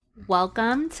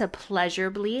Welcome to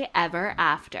Pleasurably Ever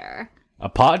After, a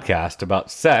podcast about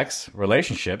sex,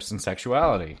 relationships, and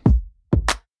sexuality.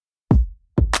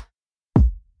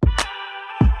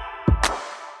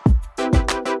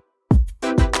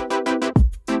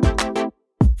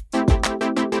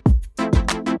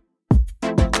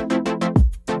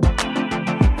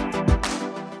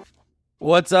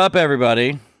 What's up,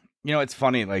 everybody? You know, it's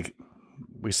funny, like,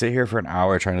 we sit here for an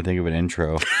hour trying to think of an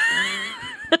intro.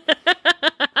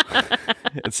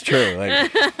 It's true.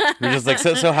 Like, we're just like,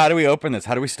 so how do we open this?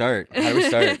 How do we start?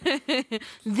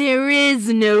 There is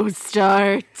no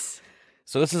start.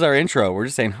 So this is our intro. We're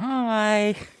just saying,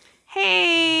 hi.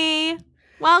 Hey,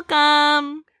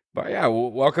 welcome. But yeah,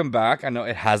 welcome back. I know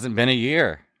it hasn't been a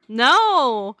year.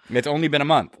 No. It's only been a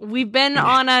month. We've been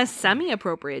on a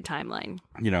semi-appropriate timeline.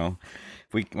 You know,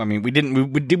 we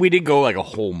did go like a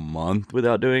whole month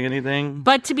without doing anything.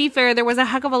 But to be fair, there was a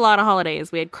heck of a lot of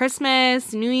holidays. We had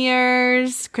Christmas, New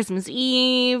Year's, Christmas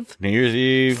Eve. New Year's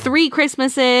Eve. 3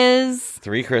 Christmases.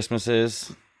 3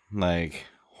 Christmases. Like,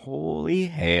 holy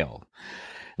hail.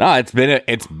 No, it's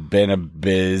been a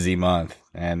busy month.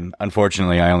 And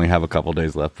unfortunately, I only have a couple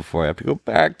days left before I have to go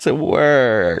back to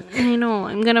work. I know.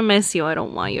 I'm going to miss you. I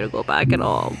don't want you to go back at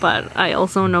all. But I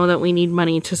also know that we need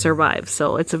money to survive.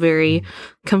 So it's a very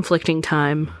conflicting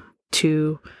time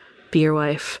to be your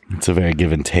wife. It's a very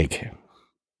give and take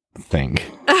thing.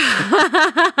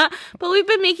 But we've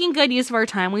been making good use of our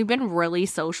time. We've been really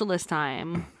social this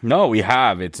time. No, we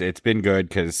have. It's been good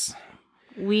because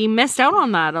we missed out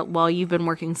on that while you've been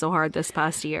working so hard this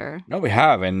past year. No, we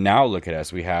have. And now look at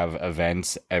us. We have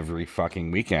events every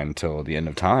fucking weekend till the end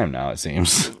of time now, it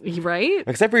seems. Right?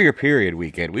 Except for your period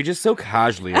weekend. We just so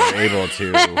casually are able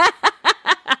to,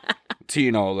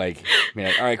 you know, like, be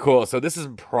like, all right, cool. So this is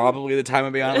probably the time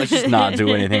of being on. Let's just not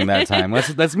do anything that time.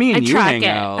 Let's me and you hang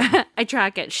out. I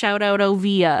track it. Shout out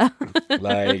Ovia.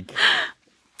 Like,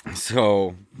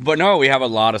 so, but no, we have a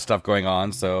lot of stuff going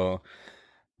on. So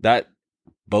that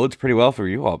bodes pretty well for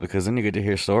you all, because then you get to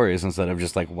hear stories instead of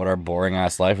just like what our boring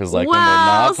ass life is like when we're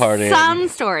not partying. Some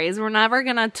stories we're never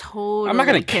gonna totally. I'm not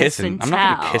gonna kiss and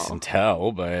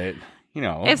tell, but you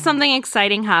know, if something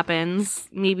exciting happens,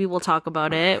 maybe we'll talk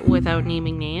about it without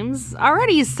naming names.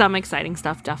 Already, some exciting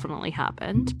stuff definitely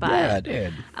happened, but yeah, it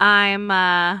did.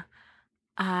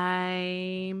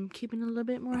 I'm keeping a little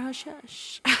bit more hush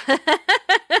hush.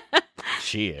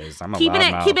 She is. I'm a keeping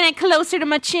loudmouth. it closer to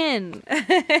my chin.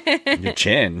 Your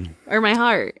chin or my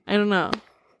heart. I don't know.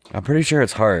 I'm pretty sure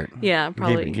it's heart. Yeah,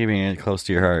 probably. Keeping it close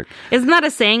to your heart. Isn't that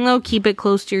a saying though? Keep it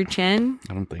close to your chin.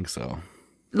 I don't think so.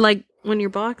 Like when you're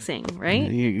boxing, right?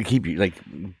 You keep like,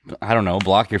 I don't know,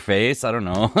 block your face. I don't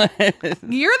know.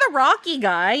 You're the Rocky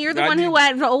guy. You're the one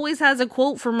who always has a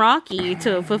quote from Rocky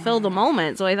to fulfill the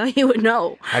moment. So I thought you would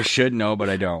know. I should know, but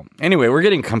I don't. Anyway, we're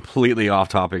getting completely off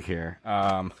topic here.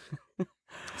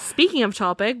 Speaking of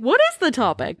topic, what is the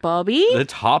topic, Bobby? The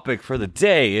topic for the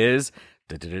day is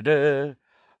BDSM.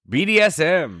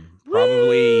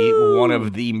 Probably one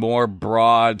of the more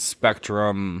broad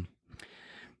spectrum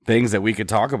things that we could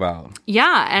talk about.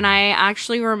 Yeah, and I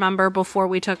actually remember before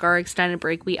we took our extended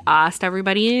break, we asked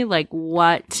everybody like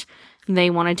what they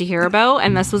wanted to hear about,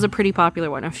 and this was a pretty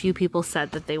popular one. A few people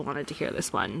said that they wanted to hear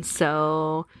this one.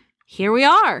 So here we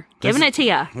are, giving it to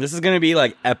you. This is going to be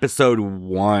like episode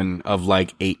 1 of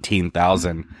like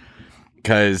 18,000,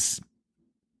 because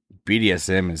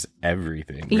BDSM is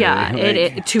everything. Really. Yeah,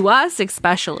 it to us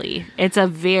especially. It's a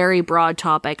very broad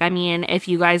topic. I mean, if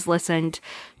you guys listened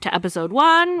to episode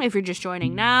 1, if you're just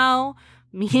joining now,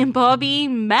 me and Bobby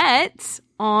met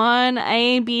on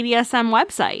a BDSM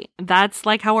website. That's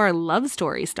like how our love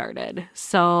story started.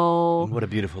 So what a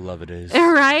beautiful love it is.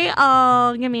 Right?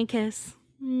 Oh, give me a kiss.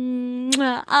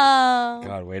 Oh.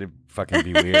 God, way to fucking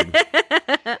be weird.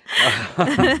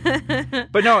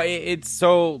 But no, it's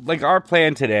so like our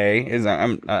plan today is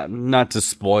not to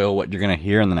spoil what you're gonna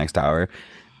hear in the next hour.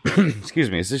 Excuse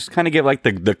me. It's just kind of give like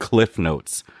the cliff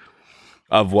notes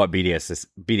of what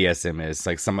BDSM is.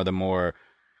 Like some of the more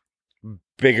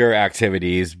bigger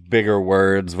activities, bigger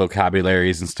words,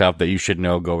 vocabularies, and stuff that you should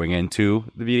know going into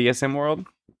the BDSM world.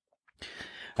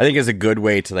 I think is a good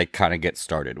way to like kind of get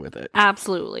started with it.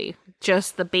 Absolutely.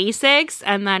 Just the basics,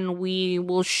 and then we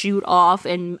will shoot off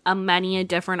in many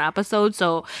different episodes.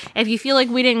 So if you feel like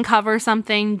we didn't cover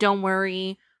something, don't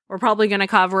worry. We're probably going to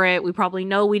cover it. We probably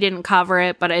know we didn't cover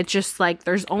it, but it's just like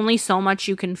there's only so much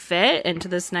you can fit into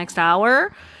this next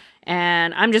hour.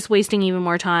 And I'm just wasting even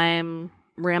more time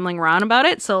rambling around about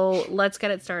it. So let's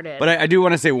get it started. But I do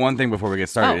want to say one thing before we get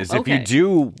started. If you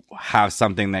do have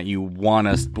something that you want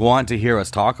to hear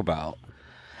us talk about,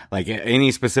 like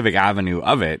any specific avenue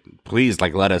of it, please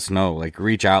like let us know. Like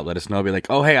reach out, let us know. Be like,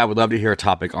 oh hey, I would love to hear a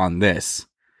topic on this,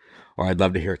 or I'd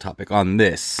love to hear a topic on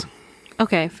this.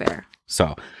 Okay, fair.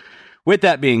 So, with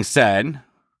that being said,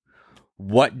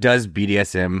 what does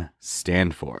BDSM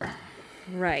stand for?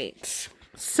 Right.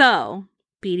 So,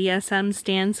 BDSM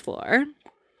stands for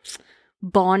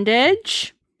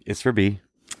bondage. It's for B.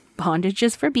 Bondage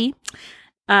is for B.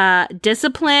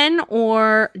 Discipline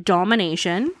or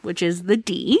domination, which is the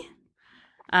D.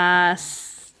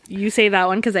 You say that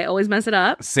one because I always mess it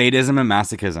up. Sadism and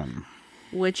masochism,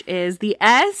 which is the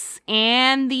S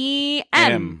and the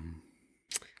M.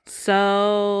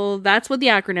 So that's what the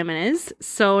acronym is.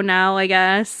 So now I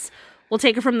guess we'll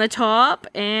take it from the top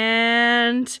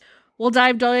and we'll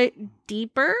dive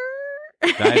deeper.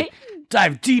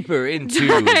 Dive deeper into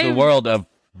the world of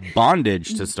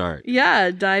bondage to start. Yeah,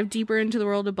 dive deeper into the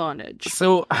world of bondage.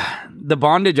 So the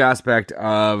bondage aspect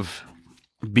of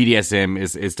BDSM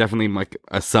is definitely like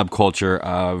a subculture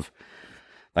of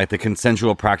like the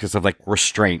consensual practice of like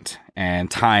restraint and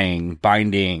tying,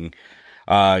 binding,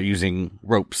 using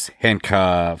ropes,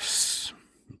 handcuffs,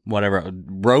 whatever,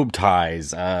 rope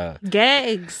ties,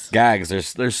 gags.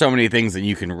 There's so many things that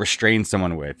you can restrain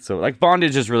someone with. So like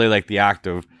bondage is really like the act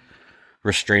of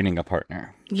restraining a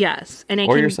partner. Yes, and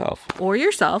yourself.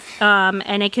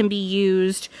 And it can be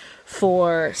used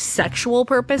for sexual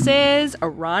purposes,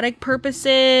 erotic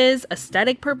purposes,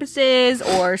 aesthetic purposes,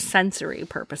 or sensory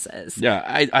purposes. Yeah,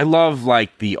 I love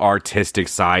like the artistic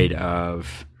side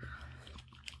of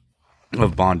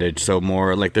bondage. So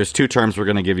more like there's two terms we're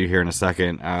going to give you here in a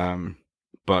second.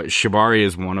 But shibari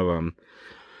is one of them,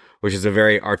 which is a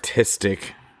very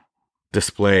artistic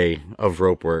display of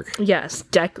rope work. Yes,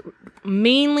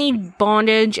 mainly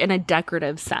bondage in a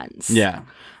decorative sense. Yeah.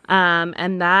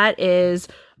 And that is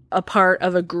a part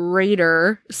of a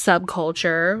greater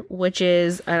subculture, which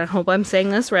is, and I hope I'm saying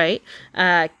this right,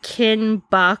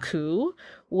 kinbaku,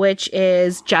 which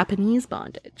is Japanese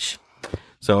bondage.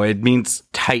 So it means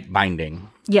tight binding.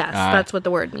 Yes, that's what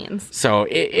the word means. So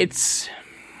it's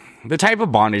the type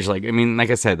of bondage, like, I mean, like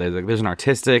I said, there's an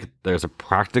artistic, there's a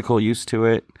practical use to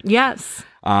it. Yes.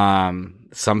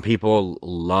 Some people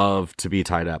love to be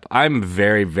tied up. I'm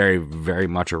very, very, very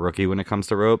much a rookie when it comes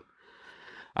to rope.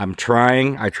 I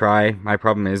try. My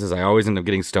problem is I always end up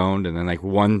getting stoned, and then like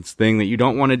one thing that you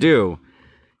don't want to do,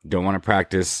 you don't want to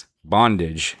practice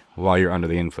bondage while you're under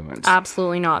the influence.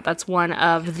 Absolutely not. That's one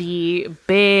of the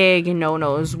big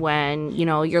no-nos when,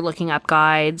 you're looking up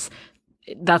guides.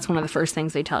 That's one of the first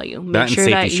things they tell you. Make sure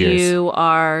that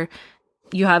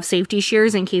you have safety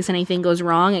shears in case anything goes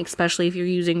wrong, especially if you're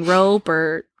using rope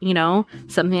or,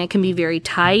 something that can be very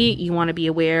tight. You want to be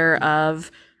aware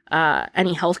of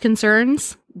any health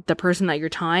concerns the person that you're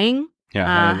tying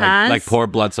has. Like poor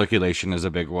blood circulation is a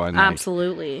big one.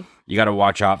 Absolutely. Like, you got to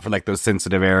watch out for like those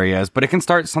sensitive areas, but it can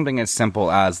start something as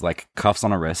simple as like cuffs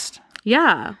on a wrist.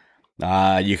 Yeah.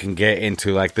 You can get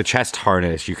into like the chest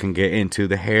harness. You can get into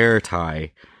the hair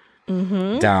tie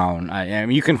down. I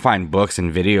mean, you can find books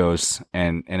and videos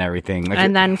and everything. Like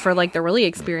and then for like the really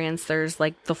experienced, there's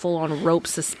like the full on rope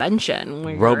suspension. I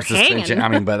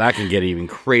mean, but that can get even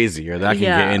crazier. That can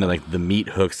get into like the meat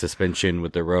hook suspension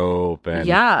with the rope.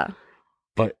 And,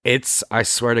 but I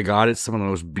swear to God, it's some of the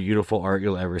most beautiful art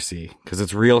you'll ever see because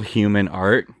it's real human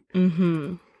art.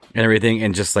 Mm-hmm. And everything,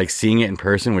 and just like seeing it in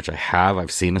person, which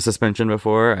I've seen a suspension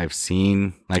before. I've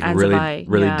seen like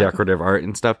really decorative art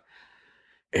and stuff.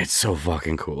 It's so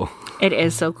fucking cool. It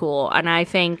is so cool. And I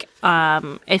think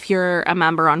if you're a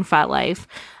member on FetLife,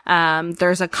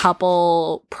 there's a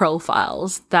couple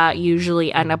profiles that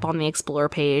usually end up on the Explore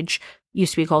page.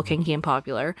 Used to be called Kinky and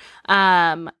Popular.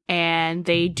 And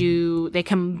they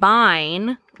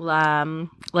combine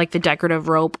like the decorative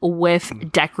rope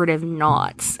with decorative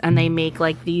knots, and they make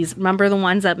like these, remember the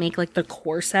ones that make like the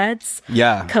corsets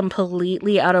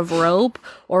completely out of rope,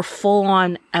 or full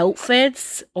on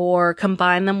outfits, or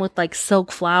combine them with like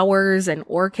silk flowers and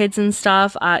orchids and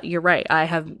stuff. You're right, I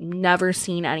have never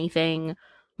seen anything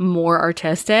more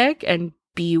artistic and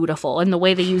beautiful, and the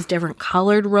way they use different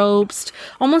colored ropes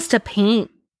almost to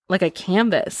paint like a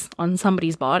canvas on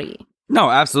somebody's body. No,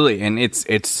 absolutely. And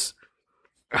it's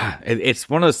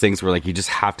one of those things where like you just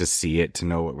have to see it to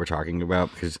know what we're talking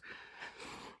about, because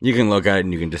you can look at it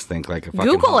and you can just think like a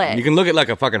fucking Google it. You can look at like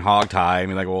a fucking hog tie and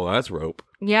be like, well, that's rope.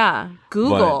 Yeah.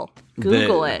 Google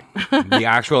it. The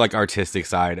actual like artistic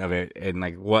side of it, and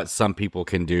like what some people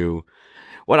can do,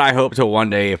 what I hope to one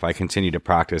day, if I continue to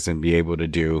practice and be able to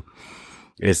do,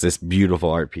 is this beautiful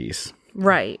art piece.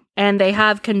 Right. And they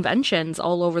have conventions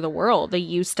all over the world. They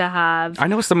used to have... I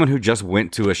know someone who just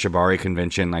went to a Shibari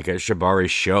convention, like a Shibari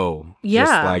show,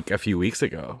 just like a few weeks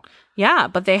ago. Yeah,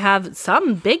 but they have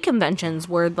some big conventions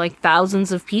where like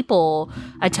thousands of people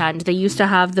attend. They used to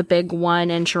have the big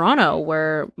one in Toronto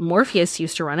where Morpheus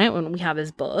used to run it when we have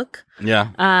his book.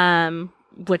 Yeah.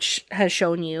 Which has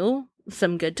shown you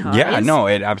some good times. Yeah, no,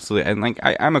 it absolutely... And like,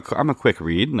 I'm a quick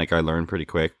read. Like, I learn pretty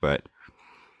quick, but...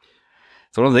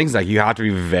 It's one of the things, like, you have to be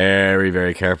very,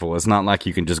 very careful. It's not like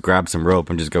you can just grab some rope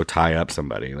and just go tie up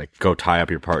somebody. Like, go tie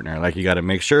up your partner. Like, you got to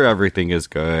make sure everything is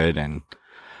good. And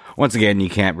once again, you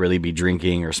can't really be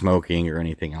drinking or smoking or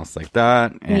anything else like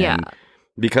that. And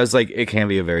because, like, it can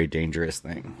be a very dangerous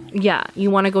thing. Yeah. You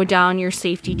want to go down your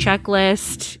safety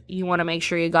checklist. You want to make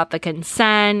sure you got the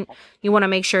consent. You want to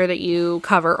make sure that you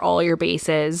cover all your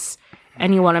bases.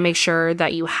 And you want to make sure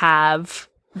that you have...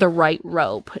 the right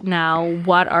rope. Now,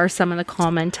 what are some of the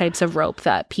common types of rope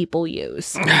that people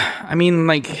use? I mean,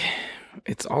 like,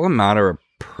 it's all a matter of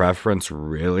preference,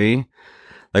 really.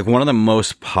 Like, one of the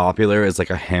most popular is like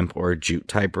a hemp or a jute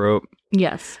type rope.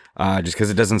 Yes. Just because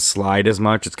it doesn't slide as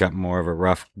much. It's got more of a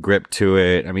rough grip to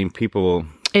it. I mean, people...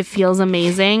 It feels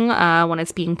amazing when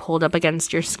it's being pulled up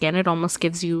against your skin. It almost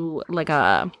gives you like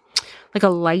a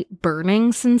light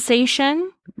burning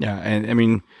sensation. Yeah, and I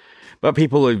mean... But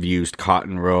people have used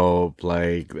cotton rope,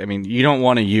 like, I mean, you don't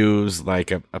want to use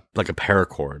like a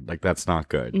paracord, like that's not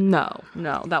good. No,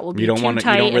 that will be too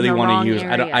tight. You don't really want to use.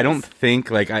 Areas. I don't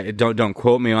think like don't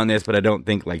quote me on this, but I don't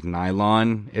think like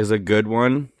nylon is a good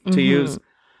one to use.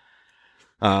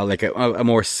 Like a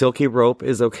more silky rope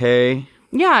is okay.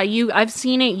 Yeah, I've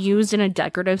seen it used in a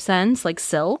decorative sense, like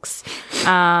silks.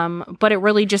 But it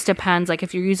really just depends. Like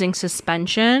if you're using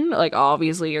suspension, like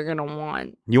obviously you're gonna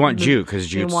want jute because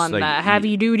jute's you want like, that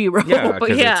heavy duty rope. Yeah,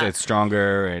 because it's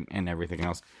stronger and everything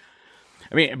else.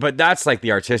 I mean, but that's like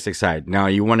the artistic side. Now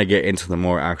you want to get into the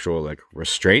more actual like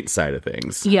restraint side of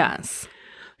things. Yes.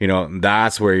 You know,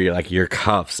 that's where you're like your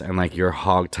cuffs and like your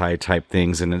hog tie type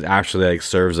things, and it actually like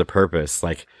serves a purpose.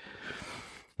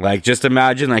 Like, just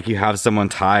imagine, like, you have someone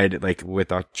tied, like,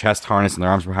 with a chest harness and their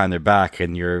arms behind their back,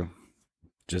 and you're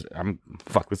just,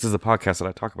 this is a podcast that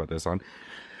I talk about this on.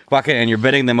 Fucking, and you're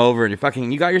bending them over, and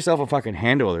you got yourself a fucking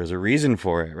handle. There's a reason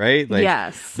for it, right? Like,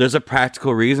 yes. There's a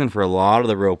practical reason for a lot of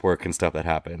the rope work and stuff that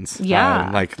happens. Yeah.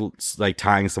 Like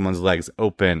tying someone's legs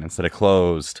open instead of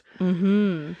closed.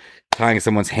 Mm-hmm. Tying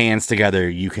someone's hands together.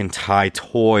 You can tie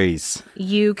toys.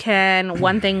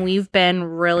 One thing we've been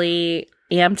really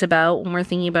amped about when we're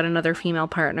thinking about another female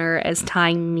partner is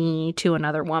tying me to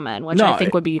another woman, which I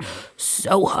think would be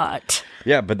so hot.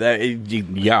 Yeah, but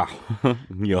yeah.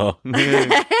 Yeah.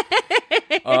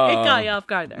 It got you off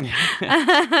guard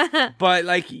there. But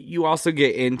like you also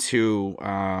get into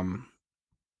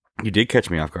you did catch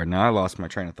me off guard. Now I lost my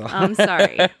train of thought. I'm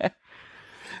sorry.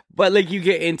 But like you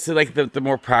get into like the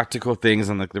more practical things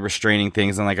and like the restraining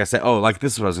things, and like I said, like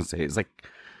this is what I was gonna say. It's like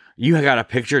you got a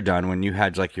picture done when you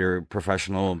had like your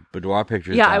professional boudoir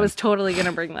pictures. Yeah, done I was totally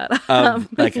gonna bring that up.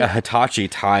 Like a Hitachi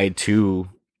tied to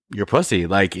your pussy.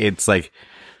 Like it's like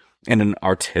in an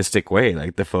artistic way.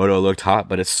 Like the photo looked hot,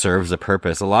 but it serves a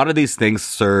purpose. A lot of these things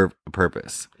serve a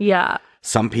purpose. Yeah.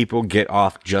 Some people get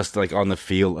off just like on the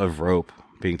feel of rope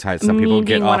being tied. Some people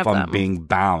get off on being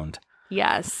bound.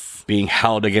 Yes. Being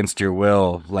held against your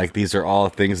will. Like these are all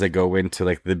things that go into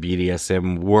like the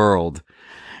BDSM world.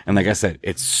 And like I said,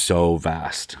 it's so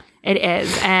vast. It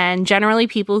is. And generally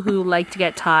people who like to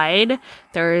get tied,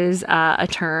 there's a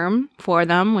term for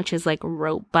them, which is like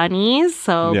rope bunnies.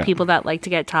 So people that like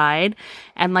to get tied.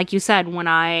 And like you said,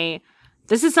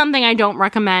 this is something I don't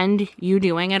recommend you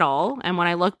doing at all. And when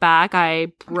I look back, I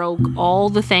broke all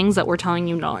the things that we're telling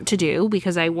you not to do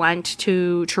because I went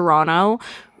to Toronto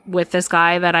with this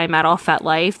guy that I met off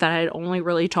FetLife that I had only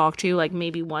really talked to like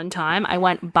maybe one time. I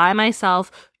went by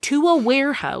myself to a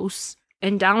warehouse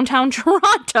in downtown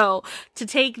Toronto to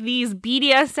take these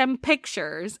BDSM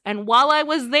pictures. And while I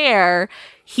was there,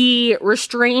 he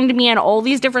restrained me in all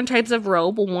these different types of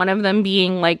rope, one of them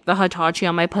being like the Hitachi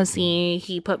on my pussy.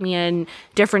 He put me in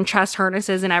different chest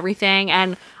harnesses and everything.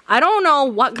 And I don't know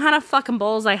what kind of fucking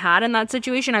balls I had in that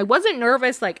situation. I wasn't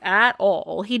nervous like at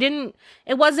all. It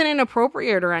wasn't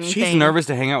inappropriate or anything. She's nervous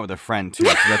to hang out with a friend too.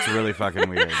 So that's really fucking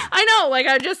weird. I know. Like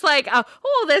I'm just like,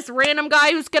 this random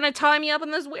guy who's going to tie me up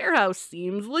in this warehouse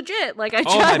seems legit. Like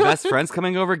my best friend's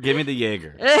coming over. Give me the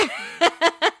Jaeger.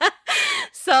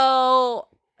 So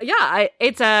yeah,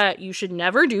 you should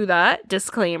never do that.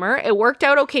 Disclaimer. It worked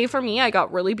out okay for me. I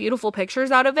got really beautiful pictures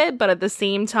out of it, but at the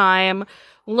same time,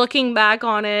 looking back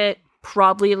on it,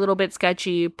 probably a little bit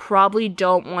sketchy. Probably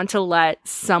don't want to let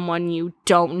someone you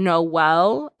don't know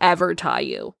well ever tie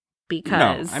you.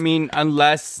 Because no, I mean,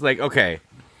 unless, like, okay,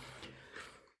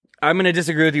 I'm going to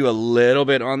disagree with you a little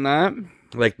bit on that.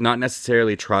 Like, not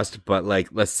necessarily trust, but, like,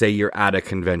 let's say you're at a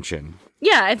convention.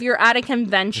 Yeah, if you're at a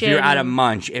convention. If you're at a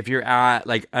munch, if you're at,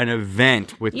 like, an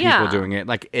event with people doing it,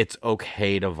 like, it's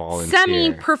okay to volunteer.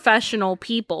 Semi-professional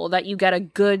people that you get a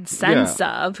good sense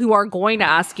of, who are going to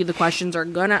ask you the questions, are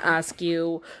going to ask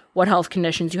you what health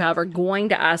conditions you have, are going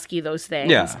to ask you those things.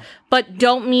 Yeah. But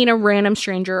don't meet a random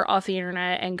stranger off the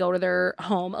internet and go to their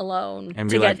home alone and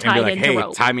to get tied into rope.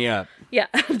 Hey, tie me up. Yeah.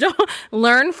 Don't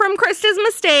learn from Christa's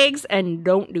mistakes and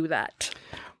don't do that.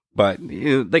 But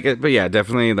yeah,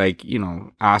 definitely, like, you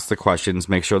know, ask the questions,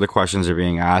 make sure the questions are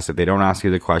being asked. If they don't ask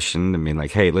you the question, I mean,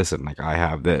 like, hey, listen, like, I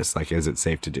have this, like, is it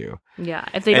safe to do? Yeah.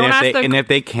 If they don't ask and if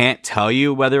they can't tell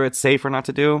you whether it's safe or not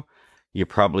to do, you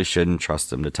probably shouldn't trust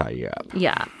them to tie you up.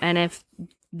 Yeah. And if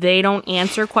they don't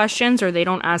answer questions or they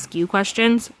don't ask you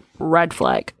questions, red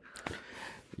flag.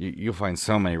 You'll find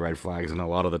so many red flags in a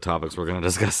lot of the topics we're going to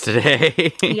discuss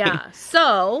today. Yeah.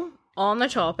 So, on the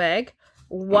topic,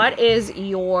 what is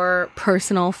your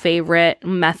personal favorite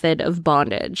method of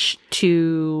bondage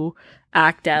to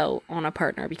act out on a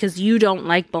partner? Because you don't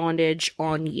like bondage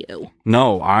on you.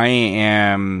 No,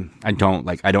 I don't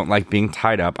like being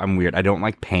tied up. I'm weird. I don't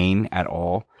like pain at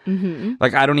all. Mm-hmm.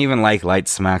 Like, I don't even like light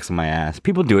smacks in my ass.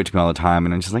 People do it to me all the time,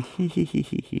 and I'm just like, hee hee hee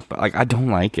hee hee. But, like, I don't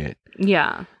like it.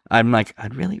 Yeah. I'm like,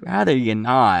 I'd really rather you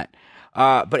not.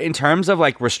 But in terms of,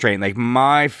 like, restraint, like,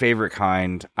 my favorite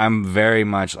kind, I'm very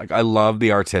much, like, I love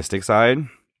the artistic side,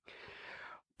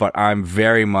 but I'm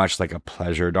very much, like, a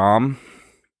pleasure dom.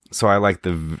 So I like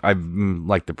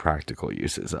the practical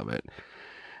uses of it.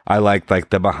 I like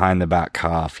the behind the back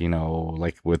cuff, you know,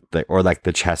 like, or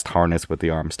the chest harness with the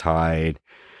arms tied,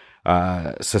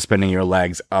 suspending your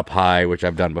legs up high, which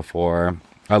I've done before.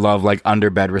 I love, like,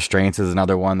 underbed restraints is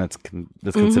another one that's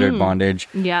considered bondage.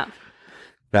 Yeah.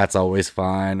 That's always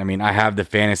fun. I mean, I have the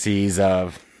fantasies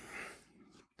of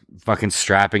fucking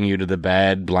strapping you to the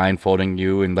bed, blindfolding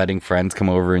you, and letting friends come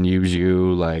over and use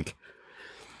you. Like,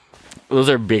 those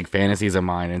are big fantasies of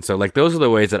mine. And so, like, those are the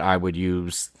ways that I would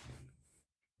use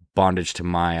bondage to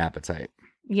my appetite.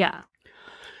 Yeah.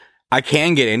 I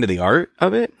can get into the art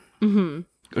of it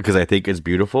because I think it's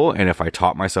beautiful. And if I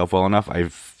taught myself well enough, I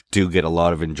do get a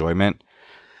lot of enjoyment.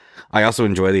 I also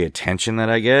enjoy the attention that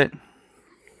I get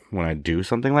when I do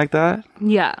something like that.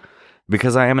 Yeah.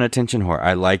 Because I am an attention whore.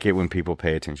 I like it when people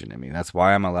pay attention to me. That's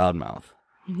why I'm a loudmouth.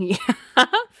 Yeah.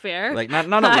 Fair. Like, not a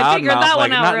loudmouth. I figured that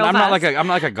one out real fast. I'm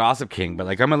not like a gossip king, but,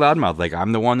 like, I'm a loudmouth. Like,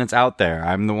 I'm the one that's out there.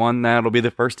 I'm the one that'll be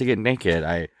the first to get naked.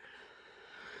 I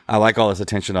like all this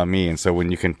attention on me. And so when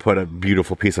you can put a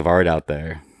beautiful piece of art out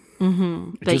there.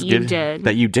 That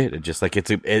you did. It just, like,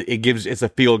 it's a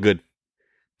feel good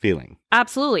feeling.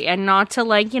 Absolutely. And not to,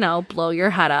 like, you know, blow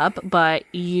your head up, but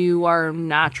you are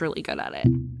naturally good at it.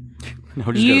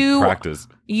 No, just gotta practice.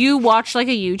 You watch, like,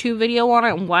 a YouTube video on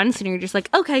it once and you're just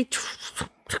like, okay.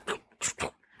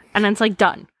 And then it's, like,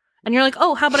 done. And you're like,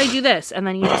 oh, how about I do this? And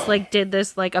then you just, like, did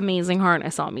this, like, amazing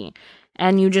harness on me.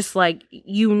 And you just, like,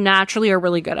 you naturally are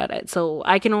really good at it. So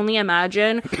I can only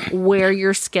imagine where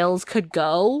your skills could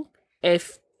go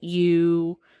if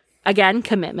you... Again,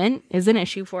 commitment is an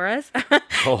issue for us.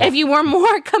 If you were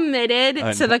more committed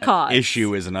to the cause.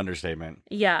 Issue is an understatement.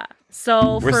 Yeah.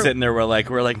 So we're sitting there, we're like,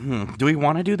 do we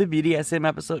want to do the BDSM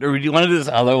episode? Or do you want to do this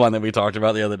other one that we talked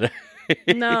about the other day?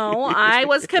 No, I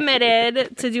was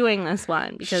committed to doing this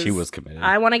one because she was committed.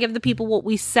 I want to give the people what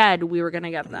we said we were going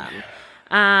to give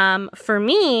them. For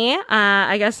me,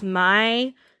 I guess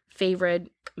my favorite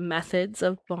methods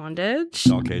of bondage.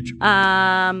 Dog cage.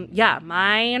 Yeah,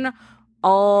 mine...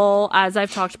 as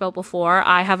I've talked about before,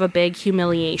 I have a big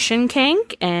humiliation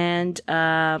kink, and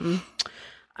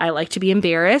I like to be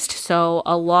embarrassed. So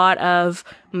a lot of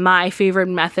my favorite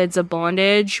methods of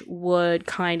bondage would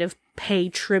kind of pay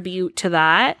tribute to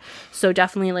that. So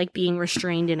definitely, like, being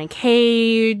restrained in a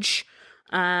cage,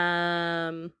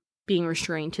 being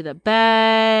restrained to the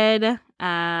bed,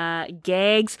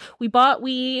 gags. We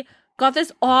got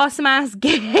this awesome ass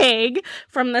gag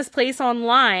from this place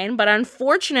online, but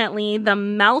unfortunately the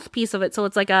mouthpiece of it, so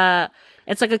it's like a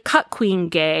cut queen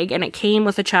gag, and it came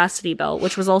with a chastity belt,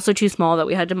 which was also too small that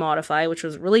we had to modify, which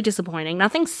was really disappointing.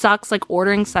 Nothing sucks like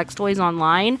ordering sex toys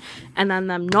online and then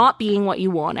them not being what you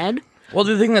wanted. Well,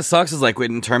 the thing that sucks is, like,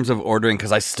 in terms of ordering,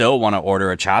 because I still want to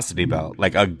order a chastity belt,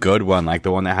 like a good one, like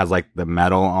the one that has, like, the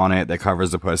metal on it that covers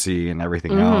the pussy and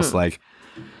everything else, like.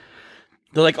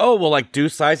 They're like, oh, well, like, do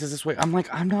sizes this way. I'm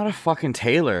like, I'm not a fucking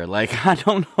tailor. Like, I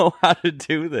don't know how to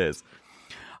do this.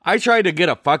 I tried to get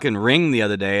a fucking ring the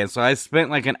other day, and so I spent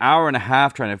like an hour and a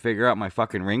half trying to figure out my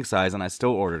fucking ring size, and I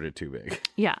still ordered it too big.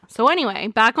 Yeah. So anyway,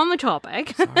 back on the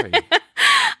topic. Sorry.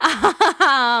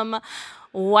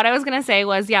 What I was going to say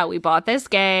was, yeah, we bought this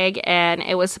gag, and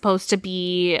it was supposed to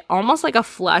be almost like a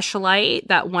fleshlight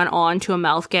that went on to a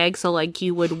mouth gag. So, like,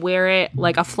 you would wear it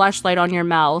like a fleshlight on your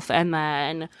mouth, and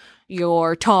then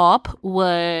your top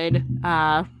would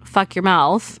fuck your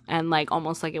mouth, and, like,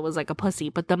 almost like it was like a pussy.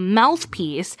 But the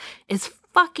mouthpiece is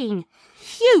fucking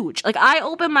huge. Like, I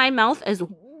open my mouth as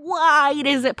wide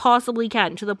as it possibly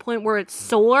can, to the point where it's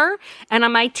sore, and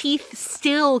my teeth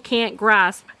still can't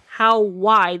grasp how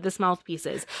wide this mouthpiece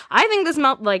is. I think this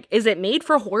mouth, like, is it made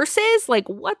for horses? Like,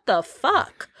 what the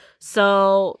fuck?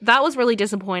 So that was really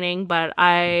disappointing, but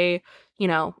I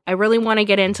really want to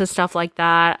get into stuff like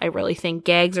that. I really think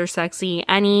gags are sexy.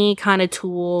 Any kind of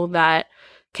tool that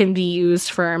can be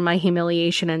used for my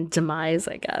humiliation and demise,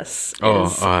 I guess,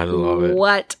 is I love it.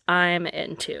 what I'm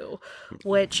into,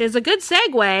 which is a good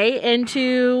segue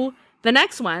into the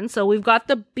next one. So we've got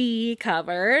the B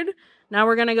covered. Now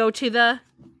we're going to go to the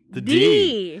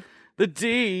D. The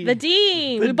D. The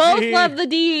D. The We both D. love the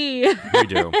D. We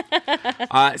do.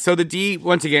 So the D,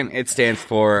 once again, it stands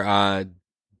for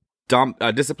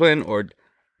discipline or,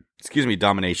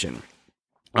 domination.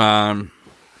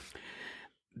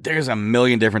 There's a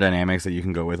million different dynamics that you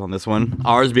can go with on this one.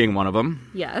 Ours being one of them.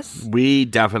 Yes. We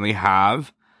definitely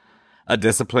have a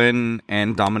discipline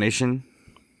and domination.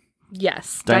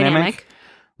 Yes. Dynamic.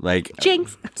 Like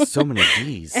Jinx. So many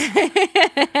D's.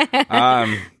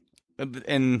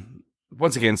 And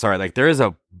once again, sorry, like there is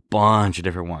a bunch of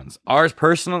different ones. Ours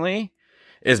personally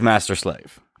is master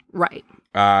slave. Right.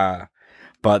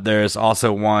 But there's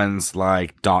also ones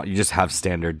like you just have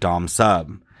standard dom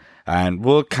sub. And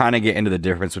we'll kind of get into the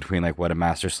difference between like what a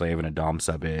master slave and a dom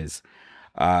sub is.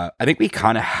 I think we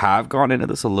kind of have gone into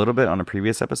this a little bit on a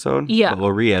previous episode. Yeah. But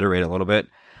we'll reiterate a little bit.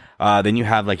 Then you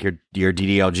have like your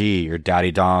DDLG, your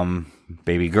daddy dom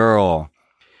baby girl.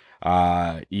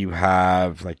 You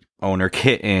have like owner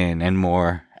kitten and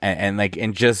more.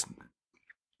 And just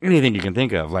anything you can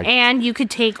think of. And you could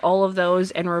take all of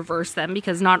those and reverse them,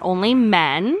 because not only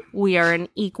men, we are an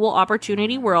equal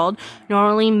opportunity world. Not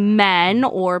only men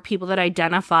or people that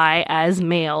identify as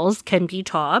males can be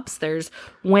tops. There's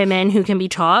women who can be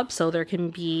tops. So there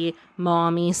can be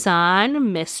mommy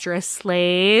son, mistress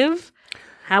slave,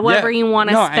 however you want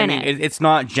to spin it. It's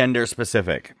not gender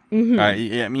specific.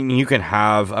 Mm-hmm. You can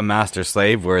have a master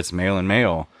slave where it's male and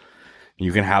male.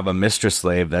 You can have a mistress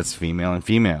slave that's female and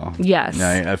female. Yes.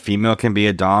 A female can be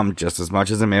a dom just as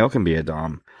much as a male can be a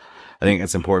dom. I think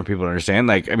it's important for people to understand.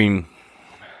 When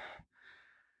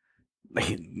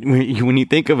you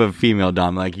think of a female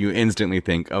dom, like you instantly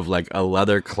think of like a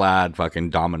leather-clad fucking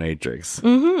dominatrix.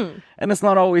 Mm-hmm. And it's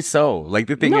not always so. Like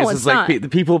the thing is like the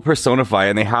people personify,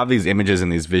 and they have these images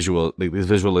and these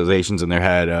visualizations in their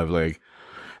head of like,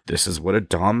 this is what a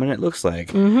dominant looks like.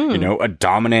 Mm-hmm. A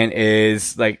dominant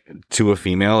is like, to a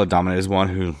female, a dominant is one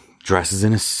who dresses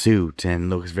in a suit and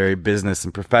looks very business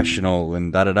and professional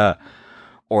and da-da-da.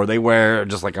 Or they wear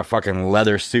just like a fucking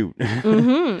leather suit.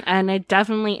 Mm-hmm. And it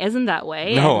definitely isn't that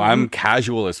way. No, I'm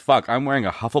casual as fuck. I'm wearing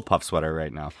a Hufflepuff sweater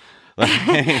right now.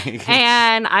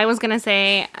 And I was going to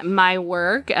say my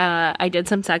work, I did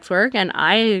some sex work, and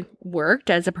I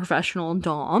worked as a professional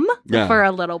dom for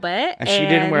a little bit. And she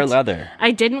didn't wear leather.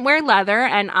 I didn't wear leather,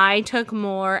 and I took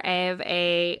more of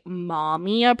a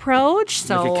mommy approach.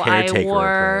 So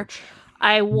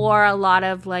I wore a lot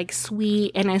of like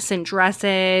sweet, innocent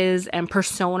dresses and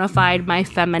personified my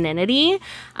femininity.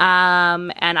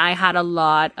 And I had a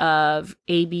lot of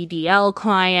ABDL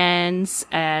clients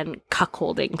and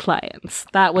cuckolding clients.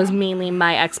 That was mainly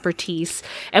my expertise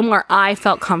and where I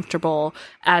felt comfortable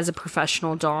as a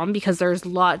professional dom, because there's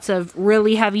lots of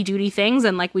really heavy duty things.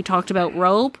 And like we talked about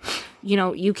rope,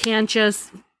 you can't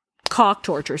just cock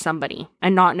torture somebody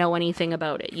and not know anything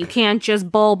about it. You can't just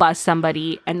bull bust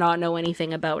somebody and not know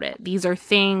anything about it. These are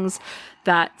things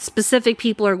that specific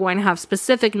people are going to have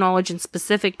specific knowledge and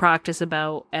specific practice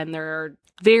about, and there are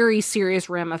very serious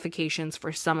ramifications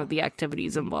for some of the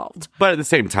activities involved. But at the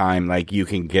same time, like you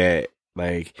can get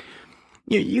like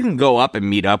you can go up and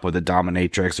meet up with a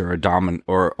dominatrix or a dom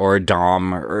or a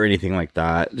dom or anything like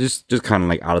that. Just kind of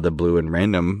like out of the blue and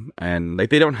random, and like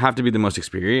they don't have to be the most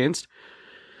experienced,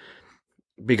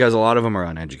 because a lot of them are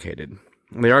uneducated.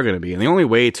 They are going to be. And the only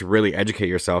way to really educate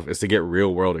yourself is to get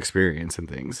real world experience and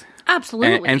things.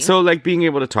 Absolutely. And so like being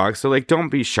able to talk. So like don't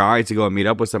be shy to go and meet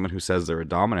up with someone who says they're a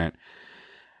dominant,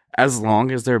 as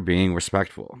long as they're being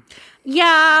respectful.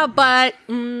 Yeah, but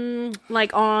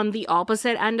like on the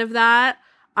opposite end of that,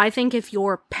 I think if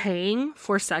you're paying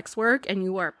for sex work and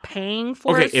you are paying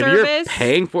for a service... if you're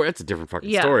paying for it, it's a different fucking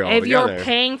story altogether. If you're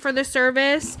paying for the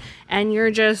service and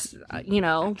you're just,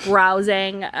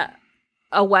 browsing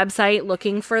a website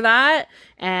looking for that,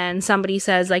 and somebody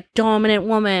says, like, dominant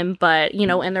woman, but,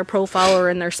 in their profile or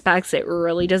in their specs, it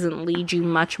really doesn't lead you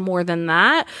much more than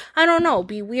that. I don't know.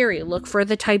 Be wary. Look for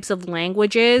the types of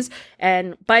languages.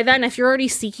 And by then, if you're already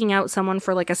seeking out someone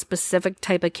for, like, a specific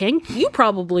type of kink, you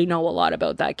probably know a lot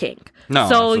about that kink. No,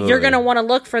 so absolutely. You're going to want to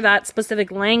look for that specific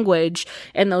language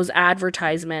in those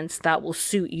advertisements that will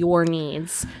suit your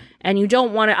needs. And I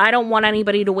don't want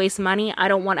anybody to waste money. I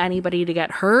don't want anybody to get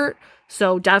hurt.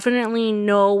 So definitely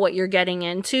know what you're getting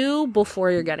into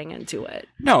before you're getting into it.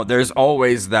 No, there's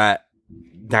always that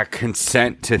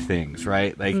consent to things,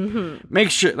 right? Like, make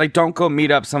sure, like, don't go meet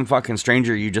up some fucking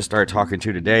stranger you just start talking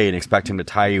to today and expect him to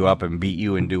tie you up and beat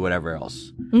you and do whatever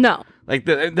else. No. Like,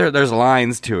 there's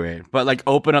lines to it. But, like,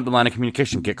 open up the line of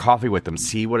communication. Get coffee with them.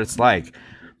 See what it's like.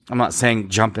 I'm not saying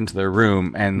jump into their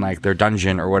room and, like, their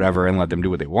dungeon or whatever and let them do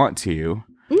what they want to you.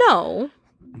 No.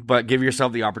 But give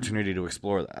yourself the opportunity to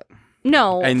explore that.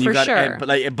 No, and for sure.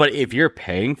 But if you're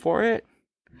paying for it,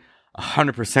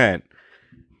 100%,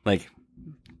 like,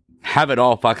 have it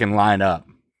all fucking line up.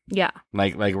 Yeah.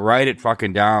 Like write it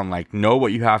fucking down. Like, know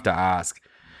what you have to ask.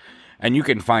 And you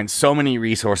can find so many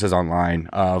resources online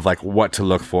of, like, what to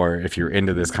look for if you're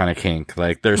into this kind of kink.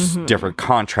 Like, there's different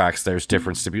contracts, there's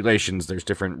different stipulations, there's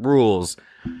different rules.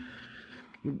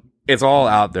 It's all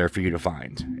out there for you to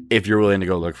find if you're willing to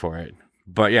go look for it.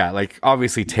 But yeah, like,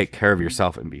 obviously take care of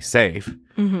yourself and be safe.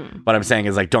 What I'm saying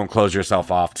is, like, don't close yourself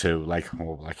off to, like,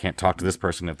 oh, I can't talk to this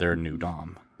person if they're a new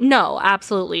dom. No,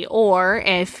 absolutely. Or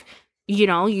if, you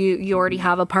already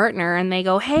have a partner and they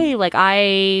go, hey, like,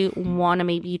 I want to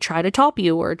maybe try to top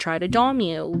you or try to dom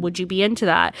you. Would you be into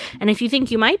that? And if you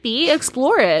think you might be,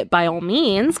 explore it by all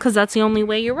means, because that's the only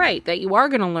way you're right, that you are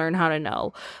going to learn how to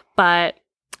know. But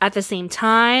at the same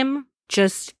time,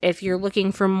 just if you're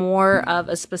looking for more of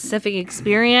a specific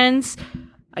experience,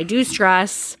 I do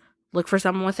stress, look for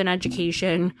someone with an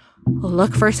education,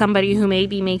 look for somebody who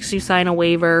maybe makes you sign a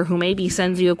waiver, who maybe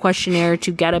sends you a questionnaire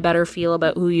to get a better feel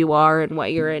about who you are and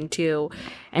what you're into,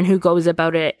 and who goes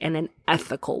about it in an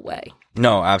ethical way.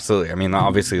 No, absolutely. I mean,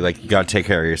 obviously, like, you got to take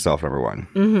care of yourself, number one.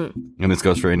 And this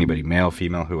goes for anybody, male,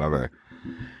 female, whoever.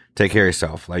 Take care of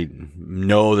yourself. Like,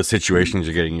 know the situations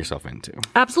you're getting yourself into.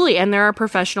 Absolutely. And there are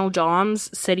professional doms,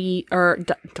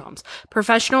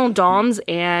 professional doms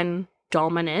and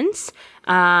dominants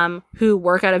who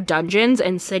work out of dungeons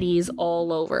in cities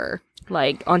all over,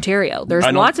 like Ontario. There's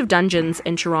lots of dungeons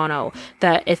in Toronto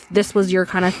that if this was your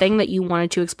kind of thing that you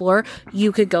wanted to explore,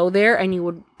 you could go there and you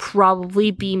would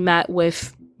probably be met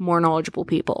with more knowledgeable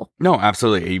people. No,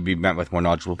 absolutely. You'd be met with more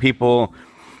knowledgeable people.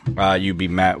 You'd be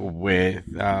met with,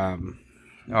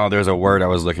 there's a word I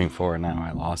was looking for and now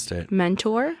I lost it.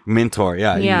 Mentor,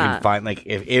 yeah. You can find, like,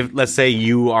 if let's say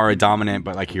you are a dominant,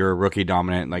 but, like, you're a rookie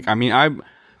dominant. Like, I mean,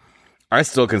 I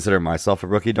still consider myself a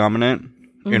rookie dominant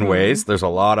in ways. There's a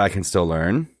lot I can still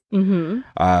learn.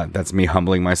 That's me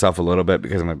humbling myself a little bit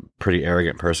because I'm a pretty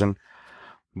arrogant person.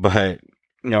 But,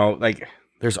 like,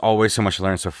 there's always so much to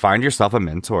learn. So find yourself a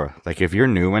mentor. Like, if you're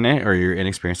new in it or you're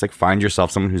inexperienced, like, find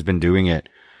yourself someone who's been doing it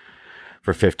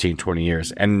for 15, 20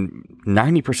 years. And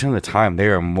 90% of the time, they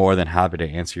are more than happy to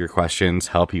answer your questions,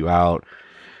 help you out,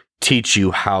 teach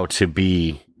you how to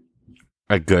be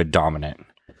a good dominant.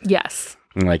 Yes.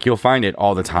 And, like, you'll find it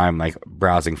all the time, like,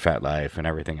 browsing FetLife and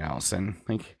everything else. And,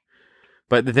 like,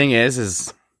 but the thing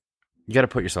is you got to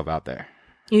put yourself out there.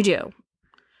 You do.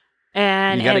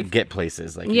 And you got to get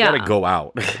places. Like, you got to go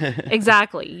out.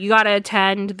 Exactly. You got to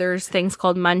attend. There's things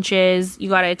called munches. You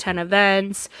got to attend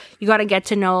events. You got to get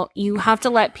to know. You have to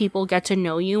let people get to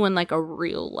know you in, like, a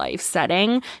real life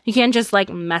setting. You can't just, like,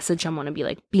 message someone and be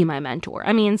like, be my mentor.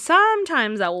 I mean,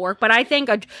 sometimes that will work, but I think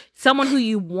someone who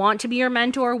you want to be your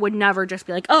mentor would never just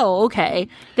be like, oh, okay.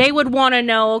 They would want to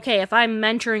know, okay, if I'm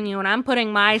mentoring you and I'm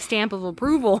putting my stamp of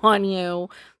approval on you,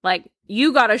 like,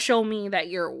 you got to show me that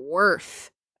you're worth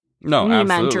me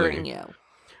mentoring you.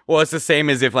 Well, it's the same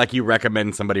as if, like, you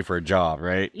recommend somebody for a job,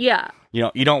 right? Yeah.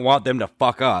 You don't want them to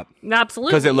fuck up.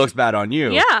 Absolutely. Because it looks bad on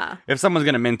you. Yeah. If someone's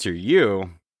going to mentor you,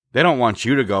 they don't want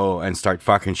you to go and start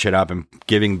fucking shit up and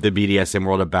giving the BDSM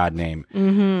world a bad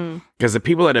name. Because the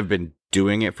people that have been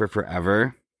doing it for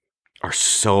forever are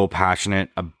so passionate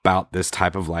about this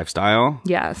type of lifestyle.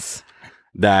 Yes.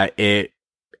 That it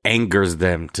angers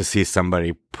them to see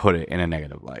somebody put it in a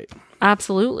negative light.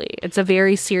 Absolutely. It's a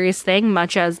very serious thing,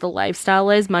 much as the lifestyle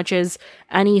is, much as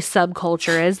any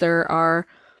subculture is. There are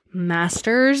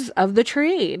masters of the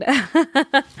trade.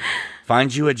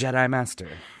 Find you a Jedi master.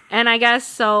 And I guess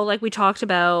so, like we talked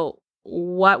about,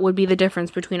 what would be the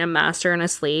difference between a master and a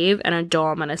slave and a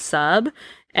dom and a sub.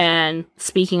 And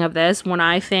speaking of this, when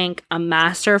I think a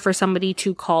master, for somebody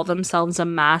to call themselves a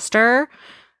master,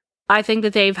 I think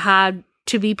that they've had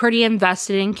to be pretty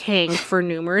invested in kink for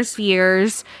numerous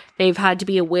years. They've had to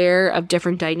be aware of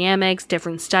different dynamics,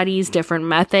 different studies, different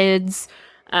methods.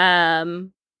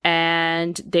 And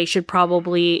they should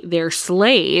probably, their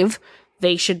slave,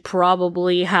 they should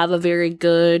probably have a very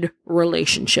good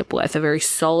relationship with, a very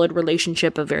solid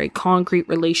relationship, a very concrete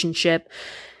relationship.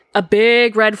 A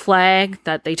big red flag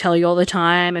that they tell you all the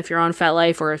time if you're on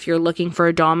FetLife or if you're looking for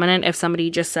a dominant, if somebody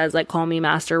just says, like, call me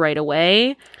master right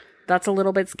away, that's a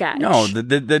little bit sketch. No,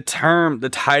 the term, the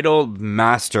title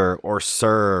master or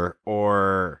sir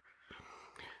or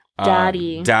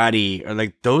daddy, or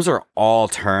like, those are all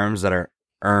terms that are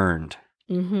earned.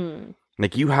 Mm-hmm.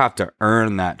 Like, you have to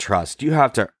earn that trust. You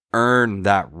have to earn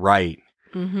that right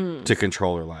to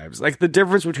control their lives. Like, the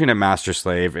difference between a master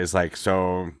slave is like,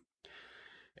 so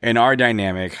in our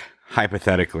dynamic,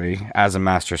 hypothetically, as a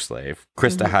master slave,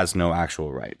 Christa has no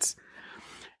actual rights.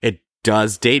 It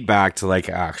does date back to like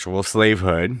actual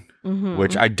slavehood,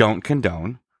 which I don't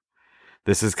condone.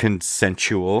 This is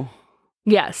consensual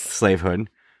slavehood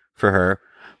for her,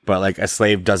 but like a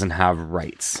slave doesn't have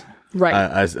rights.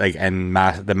 Right.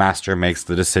 The master makes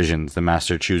the decisions. The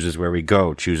master chooses where we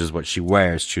go, chooses what she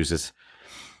wears, chooses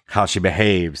how she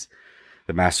behaves.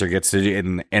 The master gets to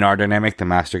do, in our dynamic, the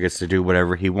master gets to do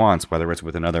whatever he wants, whether it's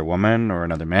with another woman or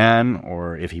another man,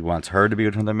 or if he wants her to be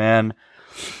with another man.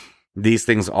 These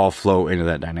things all flow into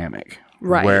that dynamic.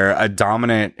 Right. Where a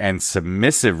dominant and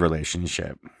submissive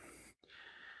relationship,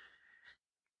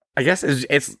 I guess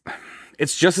it's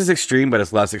just as extreme, but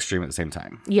it's less extreme at the same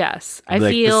time. Yes. I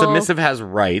feel the submissive has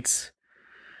rights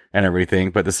and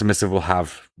everything, but the submissive will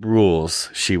have rules.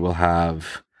 She will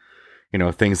have,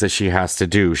 things that she has to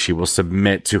do. She will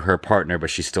submit to her partner, but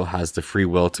she still has the free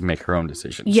will to make her own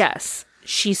decisions. Yes.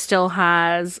 She still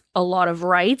has a lot of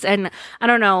rights. And I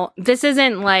don't know, this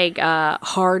isn't like a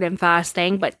hard and fast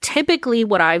thing, but typically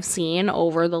what I've seen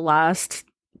over the last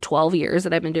 12 years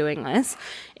that I've been doing this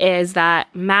is that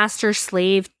master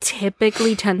slave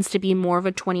typically tends to be more of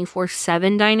a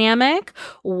 24/7 dynamic,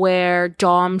 where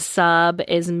dom sub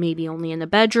is maybe only in the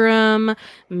bedroom.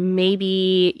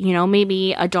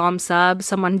 Maybe a dom sub,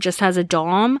 someone just has a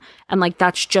dom and like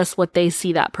that's just what they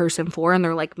see that person for, and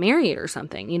they're like married or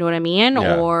something, you know what I mean?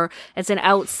 Yeah. Or it's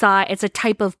a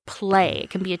type of play. It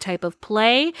can be a type of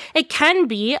play. It can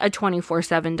be a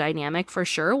 24/7 dynamic for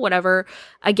sure. Whatever.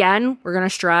 Again, we're going to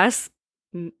stress,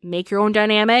 make your own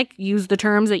dynamic, use the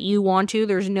terms that you want to.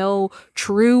 There's no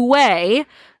true way.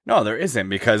 No, there isn't,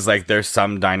 because like there's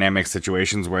some dynamic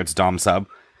situations where it's dom sub,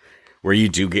 where you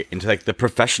do get into like the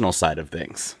professional side of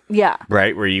things. Yeah.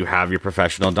 Right? Where you have your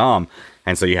professional dom.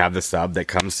 And so you have the sub that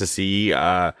comes to see,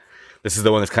 this is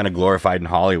the one that's kind of glorified in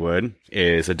Hollywood,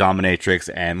 is a dominatrix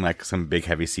and like some big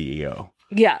heavy CEO.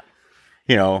 Yeah.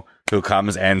 Who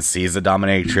comes and sees the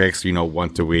dominatrix,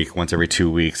 once a week, once every 2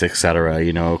 weeks, etc.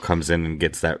 Comes in and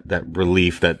gets that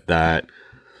relief, that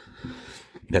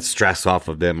stress off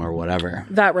of them or whatever.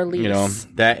 That release.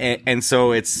 And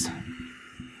so it's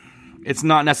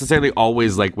not necessarily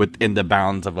always like within the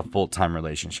bounds of a full-time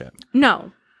relationship.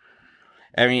 No.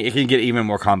 I mean, it can get even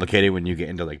more complicated when you get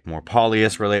into like more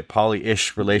polyish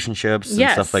relationships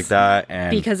and stuff like that.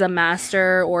 And because a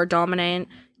master or dominant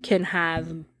can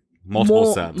have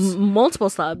multiple subs,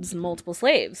 multiple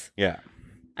slaves. Yeah,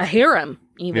 a harem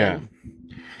even. Yeah,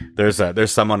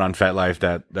 there's someone on FetLife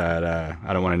that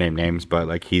I don't want to name names, but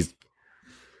like he's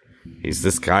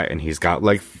this guy and he's got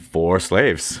like 4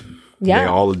 slaves. Yeah, they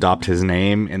all adopt his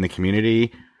name in the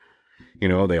community.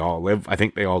 They all live. I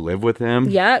think they all live with him.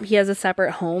 Yeah, he has a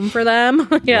separate home for them.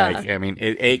 Yeah, I mean,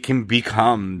 it can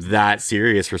become that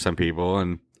serious for some people,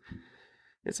 and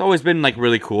it's always been like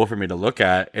really cool for me to look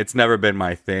at. It's never been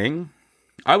my thing.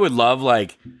 I would love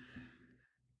like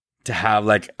to have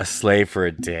like a slave for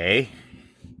a day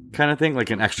kind of thing,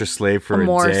 like an extra slave for a day.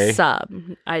 More sub.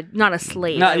 Not a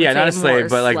slave. Not a slave,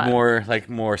 but like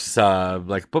more sub.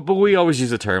 Like, but we always use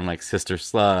the term like sister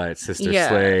slut, sister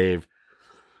slave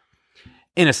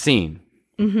in a scene.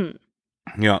 Mm-hmm.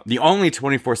 The only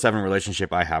 24/7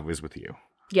 relationship I have is with you.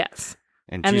 Yes.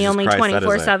 And the only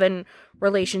 24/7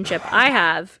 relationship I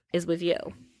have is with you.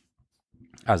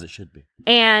 As it should be.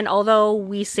 And although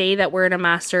we say that we're in a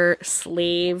master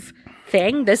slave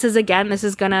thing, this is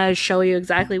going to show you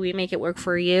exactly we make it work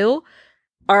for you.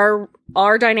 Our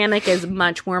dynamic is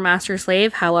much more master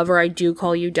slave. However, I do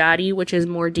call you daddy, which is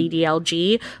more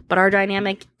DDLG, but our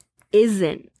dynamic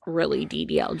isn't really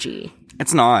DDLG.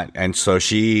 It's not. And so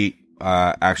she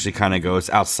actually kind of goes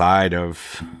outside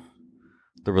of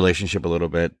the relationship a little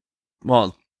bit.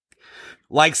 Well,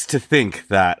 likes to think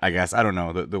that, I guess. I don't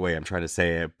know the way I'm trying to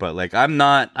say it, but like I'm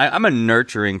a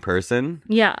nurturing person.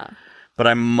 Yeah. But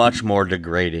I'm much more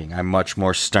degrading. I'm much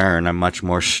more stern. I'm much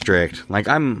more strict. Like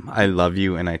I love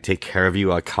you and I take care of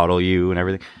you. I cuddle you and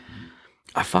everything.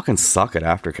 I fucking suck at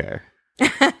aftercare.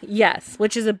 Yes,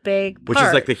 which is a big part. Which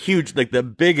is like the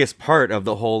biggest part of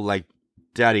the whole like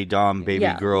daddy dom baby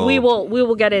girl. We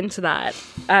will get into that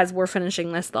as we're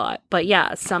finishing this thought. But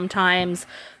yeah, sometimes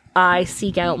I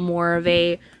seek out more of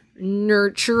a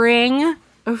nurturing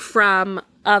from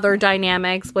other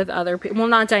dynamics with other people. Well,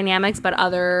 not dynamics, but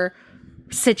other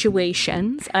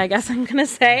situations, I guess I'm going to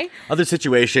say. Other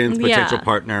situations, potential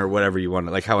partner, whatever you want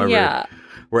to, like however,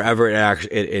 wherever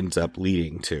it ends up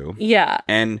leading to. Yeah.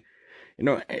 And, you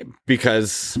know,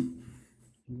 because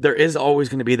there is always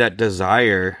going to be that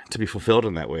desire to be fulfilled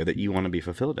in that way that you want to be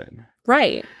fulfilled in.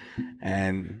 Right.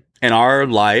 And in our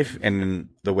life and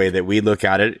the way that we look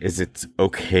at it is it's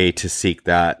okay to seek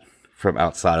that from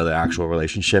outside of the actual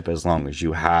relationship as long as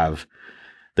you have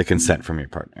the consent from your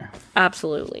partner.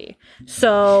 Absolutely.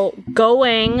 So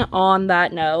going on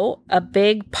that note, a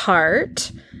big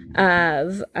part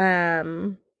of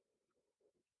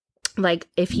like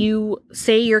if you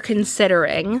say you're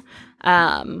considering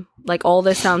like all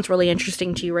this sounds really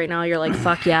interesting to you right now, you're like,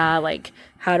 fuck yeah, like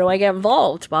how do I get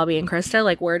involved, Bobby and Christa?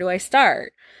 Like where do I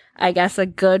start? I guess a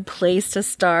good place to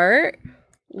start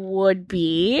would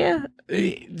be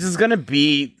this is gonna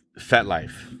be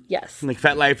FetLife. Yes. Like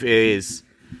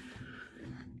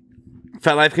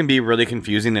FetLife can be really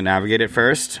confusing to navigate at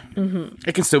first. Mm-hmm.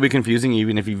 It can still be confusing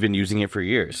even if you've been using it for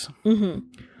years. Mm-hmm.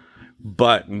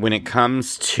 But when it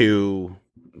comes to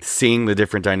seeing the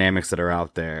different dynamics that are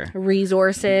out there,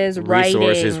 resources,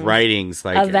 writings,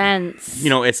 like events,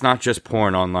 you know, it's not just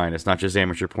porn online. It's not just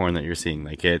amateur porn that you're seeing.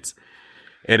 Like it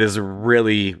is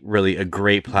really, really a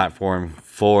great platform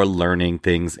for learning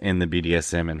things in the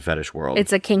BDSM and fetish world.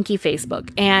 It's a kinky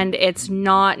Facebook, and it's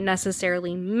not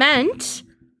necessarily meant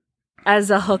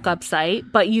as a hookup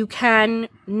site, but you can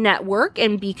network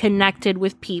and be connected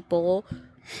with people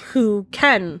who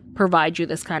can provide you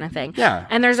this kind of thing. Yeah.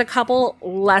 And there's a couple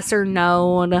lesser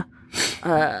known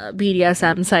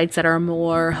BDSM sites that are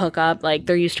more hookup. Like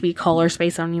there used to be Caller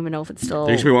Space. I don't even know if it's still.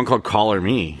 There used to be one called Caller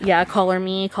Me. Yeah, Caller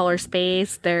Me, Caller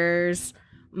Space. There's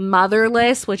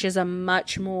Motherless, which is a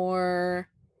much more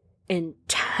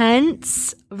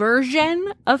intense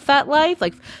version of FetLife.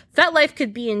 Like FetLife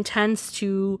could be intense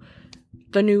to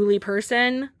the newly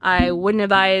person. I wouldn't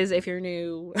advise if you're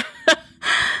new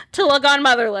to look on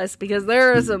Motherless because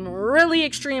there are some really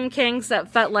extreme kinks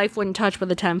that FetLife wouldn't touch with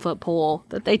a 10-foot pole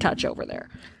that they touch over there.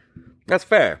 That's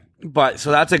fair. But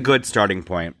so that's a good starting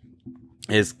point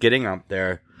is getting out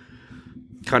there,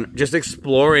 kind of just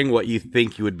exploring what you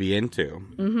think you would be into.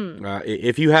 Mm-hmm.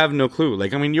 If you have no clue,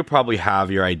 like, I mean, you probably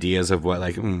have your ideas of what,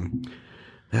 like,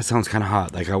 that sounds kind of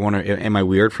hot. Like, I wonder, am I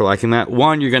weird for liking that?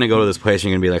 One, you're going to go to this place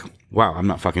and you're going to be like, wow, I'm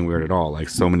not fucking weird at all. Like,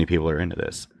 so many people are into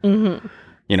this. Mm-hmm.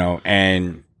 You know,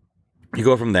 and you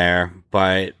go from there.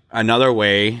 But another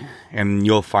way, and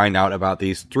you'll find out about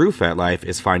these through FetLife,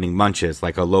 is finding munches,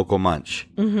 like a local munch.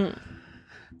 Mm-hmm.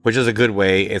 Which is a good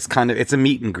way. It's a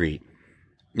meet and greet.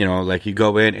 You know, like you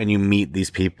go in and you meet these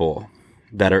people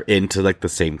that are into like the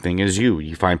same thing as you.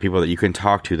 You find people that you can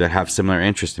talk to that have similar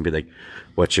interests and be like,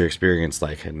 what's your experience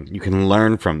like? And you can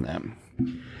learn from them.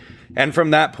 And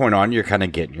from that point on, you're kind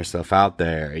of getting yourself out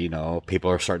there. You know, people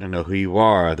are starting to know who you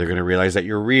are. They're going to realize that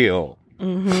you're real.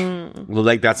 Mm-hmm. Well,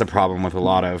 like that's a problem with a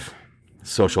lot of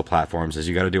social platforms is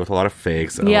you got to deal with a lot of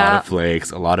fakes, a lot of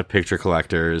flakes, a lot of picture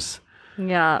collectors.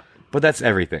 Yeah. But that's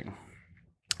everything.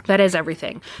 That is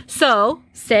everything. So,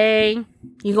 say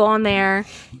you go on there,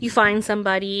 you find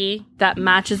somebody that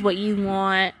matches what you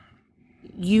want,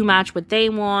 you match what they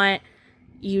want,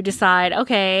 you decide,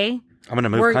 okay, I'm going to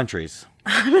move countries.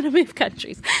 I'm going to move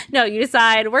countries. No, you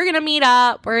decide, we're going to meet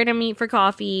up, we're going to meet for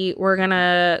coffee, we're going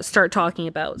to start talking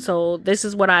about. So, this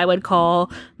is what I would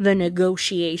call the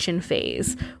negotiation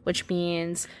phase, which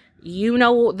means you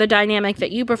know the dynamic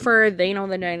that you prefer. They know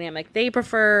the dynamic they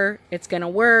prefer. It's going to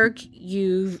work.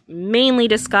 You've mainly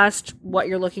discussed what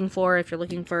you're looking for. If you're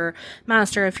looking for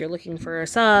master, if you're looking for a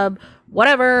sub,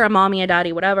 whatever, a mommy, a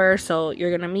daddy, whatever. So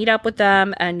you're going to meet up with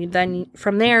them. And then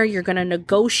from there, you're going to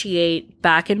negotiate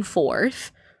back and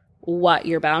forth what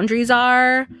your boundaries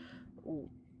are,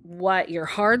 what your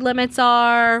hard limits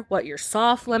are, what your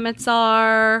soft limits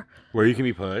are. Where you can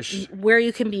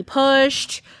be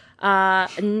pushed.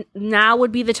 Now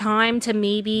would be the time to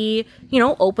maybe,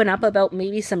 open up about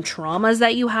maybe some traumas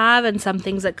that you have and some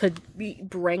things that could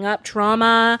bring up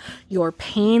trauma. Your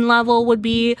pain level would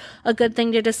be a good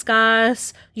thing to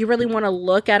discuss. You really want to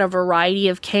look at a variety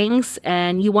of kinks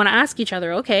and you want to ask each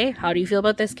other, okay, how do you feel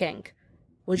about this kink?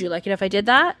 Would you like it if I did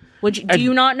that? Do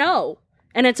you not know?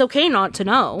 And it's okay not to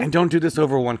know. And don't do this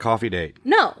over one coffee date.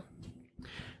 No.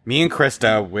 Me and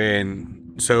Christa,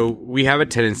 we have a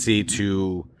tendency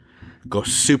to go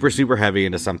super, super heavy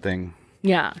into something.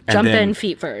 Yeah. Jump in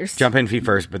feet first,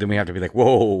 but then we have to be like,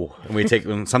 whoa. And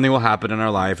when something will happen in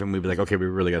our life and we'd be like, okay, we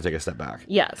really got to take a step back.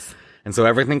 Yes. And so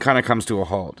everything kind of comes to a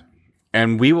halt.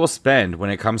 And we will spend, when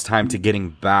it comes time to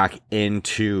getting back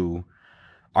into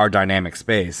our dynamic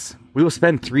space, we will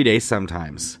spend 3 days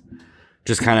sometimes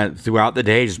just kind of throughout the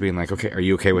day just being like, okay, are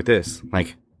you okay with this?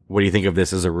 Like, what do you think of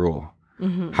this as a rule?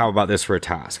 Mm-hmm. How about this for a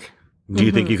task? Do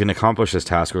you think you can accomplish this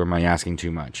task, or am I asking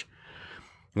too much?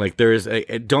 Like,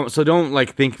 don't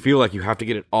feel like you have to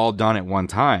get it all done at one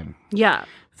time. Yeah.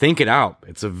 Think it out.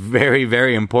 It's a very,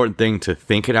 very important thing to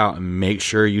think it out and make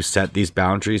sure you set these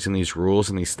boundaries and these rules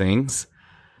and these things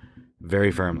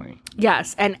very firmly.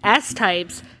 Yes. And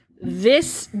S-types,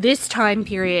 this time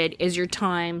period is your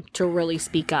time to really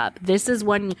speak up. This is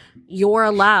when you're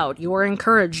allowed, you're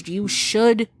encouraged, you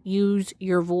should use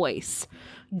your voice.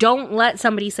 Don't let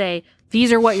somebody say,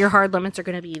 these are what your hard limits are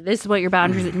going to be. This is what your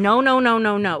boundaries are.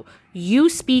 No. You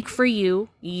speak for you.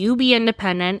 You be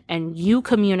independent and you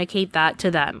communicate that to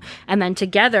them. And then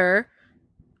together,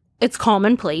 it's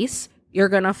commonplace. You're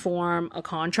going to form a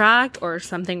contract or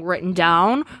something written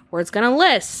down where it's going to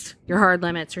list your hard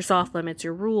limits, your soft limits,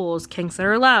 your rules, kinks that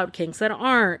are allowed, kinks that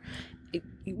aren't,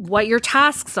 what your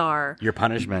tasks are. Your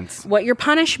punishments. What your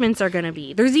punishments are going to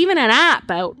be. There's even an app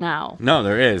out now. No,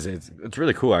 there is. It's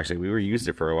really cool, actually. We used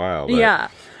it for a while. But, yeah.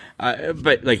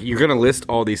 But, like, you're going to list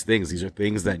all these things. These are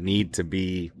things that need to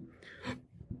be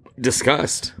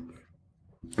discussed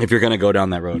if you're going to go down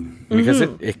that road. Because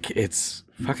it's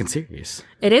fucking serious.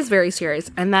 It is very serious.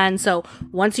 And then, so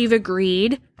once you've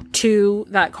agreed to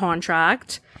that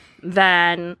contract,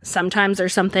 then sometimes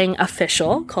there's something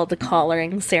official called the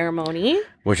collaring ceremony.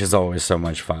 Which is always so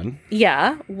much fun.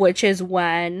 Yeah, which is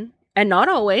when, and not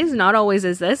always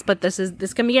is this, but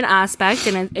this can be an aspect,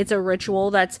 and it's a ritual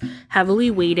that's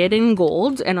heavily weighted in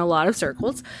gold in a lot of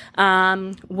circles,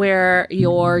 where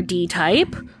your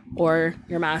D-type, or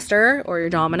your master, or your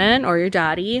dominant, or your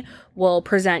daddy will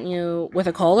present you with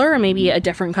a collar, or maybe a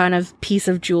different kind of piece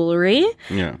of jewelry.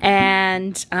 Yeah.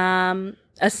 And,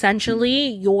 essentially,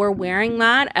 you're wearing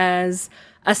that as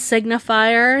a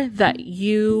signifier that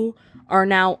you are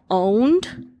now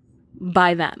owned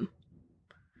by them.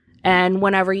 And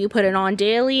whenever you put it on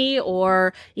daily,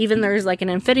 or even there's like an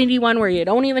infinity one where you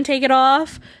don't even take it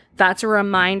off, that's a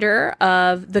reminder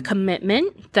of the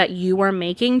commitment that you are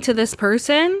making to this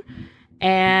person.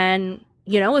 And,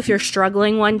 if you're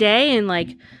struggling one day and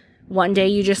like, one day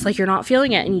you just you're not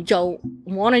feeling it and you don't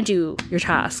want to do your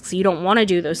tasks. You don't want to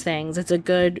do those things. It's a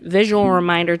good visual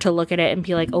reminder to look at it and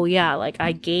be like, oh yeah, like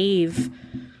I gave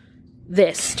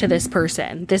this to this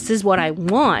person. This is what I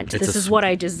want. This is what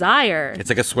I desire. It's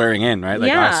like a swearing in, right? Like,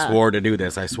 yeah. I swore to do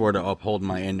this. I swore to uphold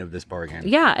my end of this bargain.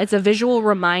 Yeah, it's a visual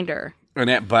reminder.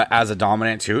 But as a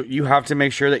dominant too, you have to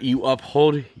make sure that you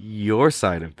uphold your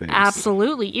side of things.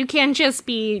 Absolutely. You can't just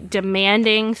be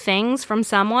demanding things from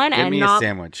someone Give and me a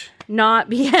sandwich. Not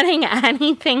be getting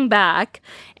anything back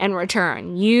in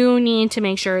return. You need to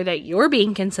make sure that you're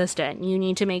being consistent. You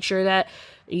need to make sure that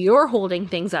you're holding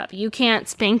things up. You can't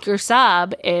spank your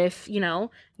sub if,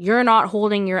 you're not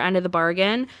holding your end of the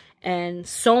bargain. And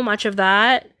so much of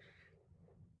that,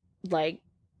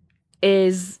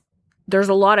 there's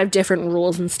a lot of different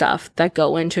rules and stuff that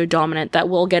go into dominant that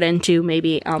we'll get into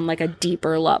maybe on a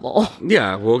deeper level.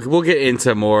 Yeah, we'll get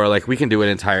into more, we can do an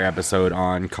entire episode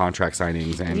on contract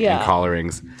signings and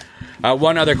collarings.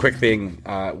 One other quick thing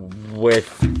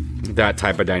with that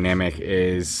type of dynamic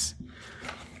is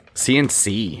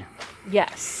CNC.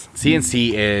 Yes.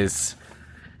 CNC is...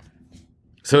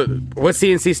 So what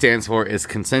CNC stands for is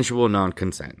consensual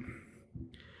non-consent.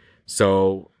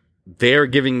 So they're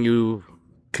giving you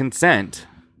consent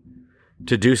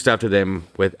to do stuff to them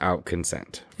without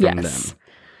consent from them,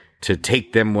 to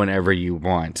take them whenever you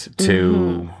want,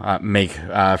 to make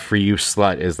free use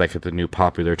slut is the new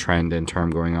popular trend and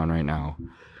term going on right now,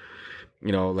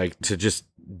 to just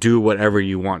do whatever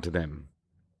you want to them.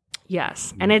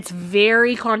 Yes, and it's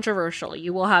very controversial.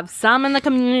 You will have some in the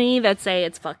community that say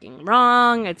it's fucking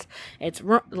wrong. It's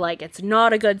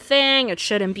not a good thing. It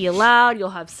shouldn't be allowed.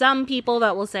 You'll have some people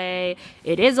that will say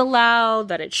it is allowed,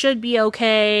 that it should be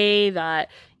okay,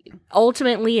 that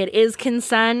ultimately it is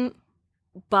consent,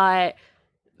 but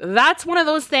that's one of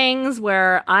those things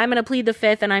where I'm going to plead the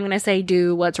fifth and I'm going to say,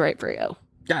 do what's right for you.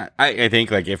 Yeah, I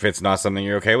think, like, if it's not something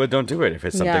you're okay with, don't do it. If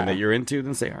it's something that you're into,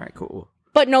 then say, all right, cool.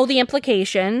 But know the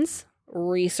implications,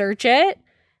 research it,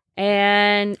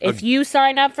 and if you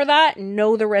sign up for that,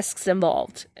 know the risks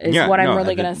involved, is what I'm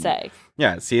really going to say.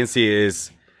 Yeah,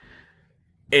 CNC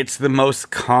it's the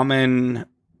most common,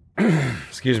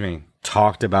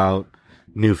 talked about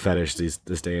new fetish this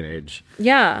day and age.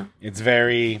 Yeah. It's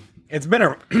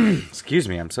been, excuse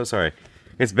me, I'm so sorry.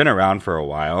 It's been around for a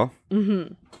while.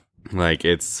 Mm-hmm. Like,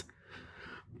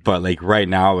 but like right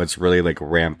now it's really like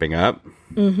ramping up.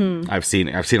 Mm-hmm. I've seen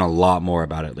a lot more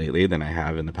about it lately than I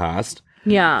have in the past.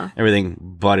 Yeah. Everything,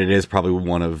 but it is probably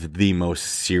one of the most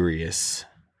serious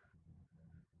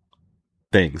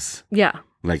things. Yeah.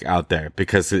 Like out there,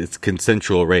 because it's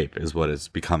consensual rape is what it's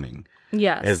becoming.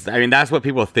 Yes. That's what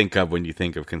people think of when you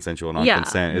think of consensual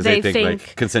non-consent. Is they think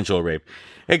like consensual rape.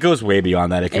 It goes way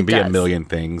beyond that. It can be a million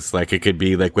things. Like, it could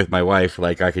be like with my wife,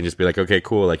 like I can just be like, okay,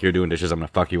 cool. Like, you're doing dishes, I'm gonna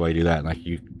fuck you while you do that. And like,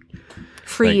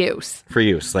 free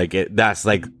use. Like,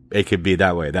 it could be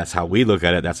that way. That's how we look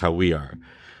at it. That's how we are.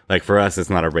 Like, for us, it's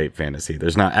not a rape fantasy.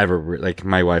 There's not ever, like,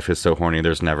 my wife is so horny,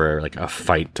 there's never like a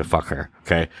fight to fuck her.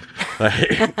 Okay.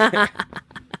 Like,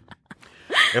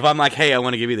 if I'm like, hey, I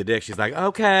want to give you the dick, she's like,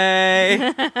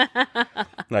 okay.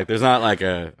 Like, there's not like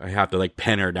I have to like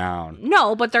pin her down.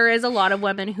 No, but there is a lot of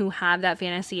women who have that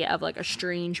fantasy of like a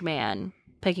strange man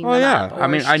picking them up. I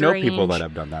mean, I know people that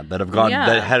have done that have gone,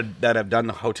 that have done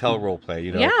the hotel role play,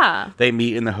 you know? Yeah. They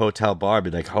meet in the hotel bar, be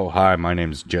like, oh, hi, my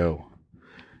name's Joe.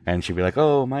 And she'd be like,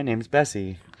 oh, my name's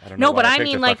Bessie. No, but I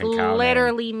mean, like,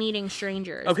 literally meeting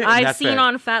strangers. Okay, I've seen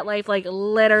on Fat Life, like,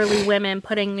 literally women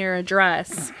putting their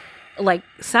address, like,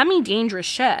 semi-dangerous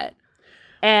shit,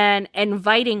 and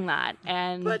inviting that.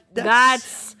 And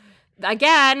that's,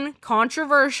 again,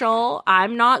 controversial.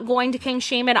 I'm not going to kink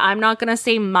shame it. I'm not going to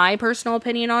say my personal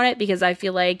opinion on it, because I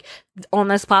feel like on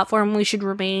this platform we should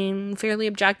remain fairly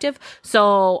objective.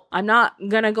 So I'm not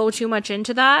going to go too much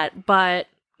into that, but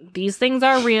these things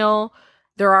are real.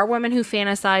 There are women who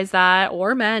fantasize that,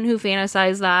 or men who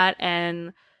fantasize that,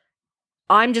 and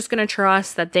I'm just going to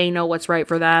trust that they know what's right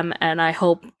for them, and I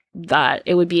hope that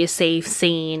it would be a safe,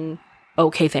 sane,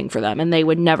 okay thing for them, and they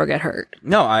would never get hurt.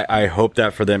 No, I hope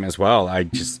that for them as well.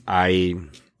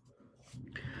 I'm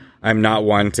not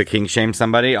one to kink shame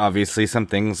somebody. Obviously, some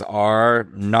things are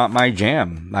not my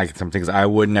jam. Like, some things I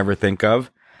would never think of.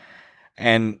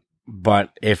 But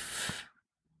if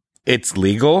it's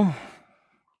legal,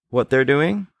 what they're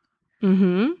doing,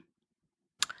 I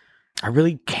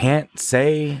really can't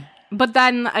say. But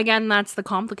then again, that's the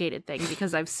complicated thing,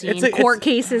 because I've seen court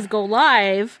cases go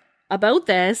live about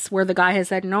this where the guy has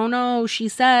said, no, she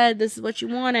said this is what you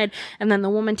wanted, and then the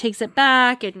woman takes it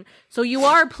back, and so you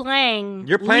are playing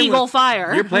legal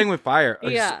fire. You're playing with fire.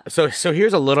 Yeah. So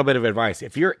here's a little bit of advice.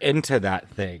 If you're into that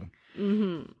thing,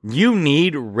 you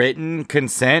need written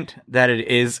consent that it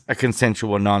is a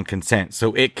consensual non-consent,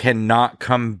 so it cannot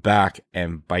come back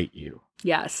and bite you.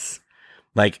 Yes.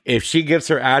 Like, if she gives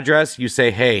her address, you say,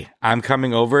 hey, I'm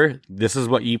coming over. This is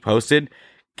what you posted.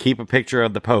 Keep a picture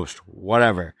of the post.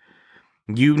 Whatever.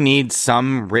 You need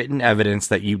some written evidence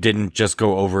that you didn't just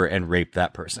go over and rape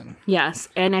that person. Yes.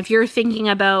 And if you're thinking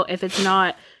about, if it's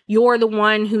not you're the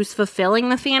one who's fulfilling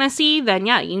the fantasy, then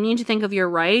yeah, you need to think of your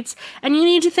rights, and you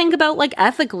need to think about, like,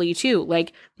 ethically too.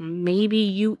 Like, maybe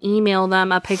you email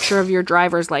them a picture of your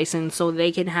driver's license so they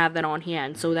can have that on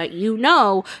hand, so that you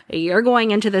know that you're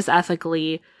going into this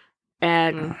ethically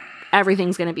and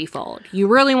everything's going to be followed. You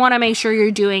really want to make sure you're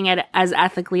doing it as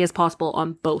ethically as possible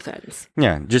on both ends.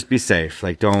 Yeah, just be safe.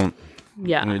 Like, don't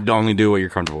only do what you're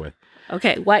comfortable with.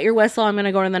 Okay, wet your whistle. I'm going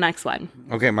to go to the next one.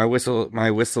 Okay, my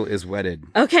whistle is wetted.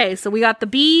 Okay, so we got the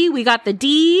B, we got the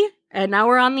D, and now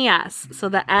we're on the S. So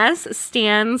the S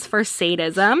stands for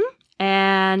sadism.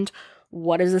 And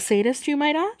what is a sadist, you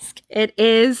might ask? It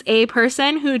is a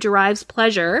person who derives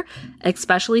pleasure,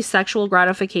 especially sexual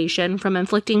gratification, from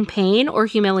inflicting pain or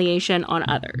humiliation on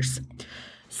others.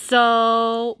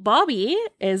 So Bobby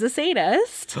is a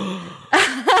sadist.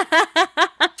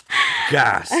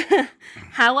 Gas.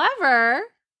 However,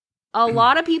 a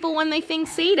lot of people, when they think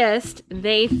sadist,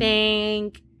 they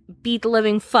think beat the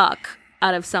living fuck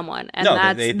out of someone. And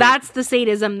that's the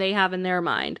sadism they have in their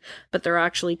mind. But there are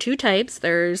actually two types.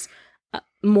 There's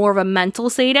more of a mental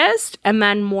sadist, and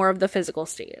then more of the physical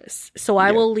sadist. So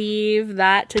I will leave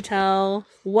that to tell.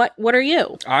 What are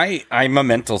you? I'm a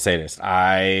mental sadist.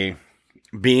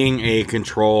 Being a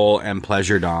control and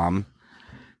pleasure dom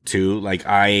too, like,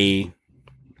 I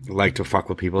like to fuck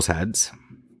with people's heads.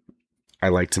 I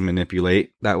like to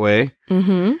manipulate that way.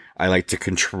 Mm-hmm. I like to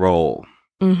control.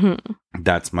 Mm-hmm.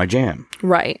 That's my jam.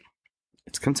 Right.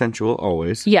 It's consensual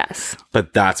always. Yes.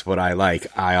 But that's what I like.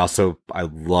 I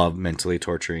love mentally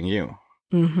torturing you.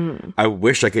 Mm-hmm. I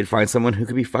wish I could find someone who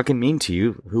could be fucking mean to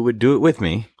you, who would do it with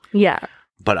me. Yeah.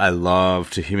 But I love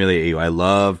to humiliate you. I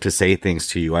love to say things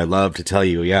to you. I love to tell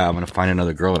you, yeah, I'm going to find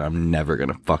another girl and I'm never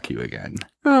going to fuck you again.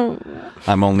 Oh.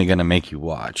 I'm only going to make you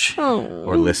watch Oh.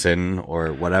 or listen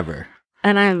or whatever.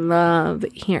 And I love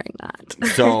hearing that.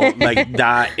 So, like,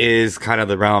 that is kind of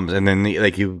the realms. And then,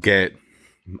 like, you get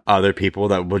other people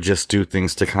that will just do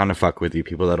things to kind of fuck with you.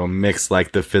 People that'll mix,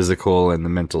 like, the physical and the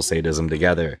mental sadism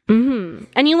together. Mm-hmm.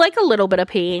 And you like a little bit of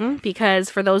pain because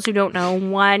for those who don't know,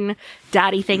 one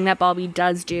daddy thing that Bobby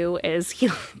does do is he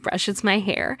brushes my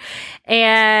hair.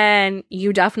 And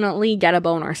you definitely get a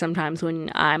boner sometimes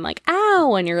when I'm like,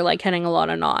 ow, and you're like hitting a lot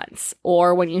of knots.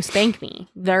 Or when you spank me.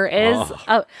 There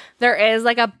is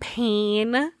like a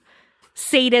pain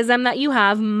sadism that you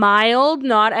have, mild,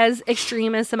 not as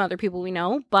extreme as some other people we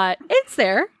know, but it's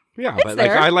there. Yeah, it's but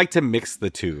there. like I like to mix the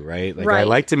two, right? Like I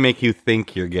like to make you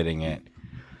think you're getting it.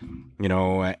 You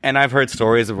know, and I've heard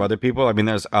stories of other people. I mean,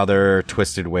 there's other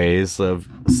twisted ways of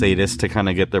sadists to kind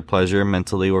of get their pleasure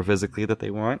mentally or physically that they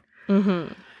want.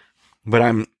 Mm-hmm. But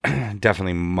I'm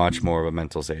definitely much more of a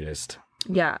mental sadist.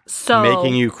 Yeah. So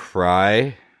making you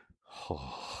cry.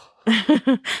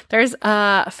 There's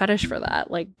a fetish for that.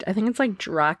 Like, I think it's like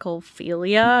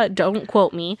Dracophilia. Don't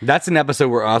quote me. That's an episode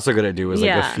we're also going to do is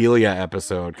like a philia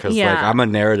episode. Because like I'm a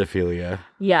narratophilia.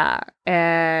 Yeah.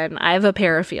 And I have a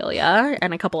paraphilia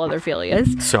and a couple other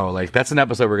philias. So like that's an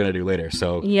episode we're going to do later.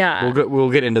 So yeah,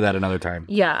 we'll get into that another time.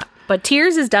 Yeah. But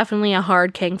tears is definitely a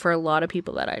hard king for a lot of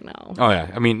people that I know. Oh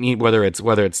yeah. I mean, whether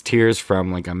it's tears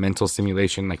from like a mental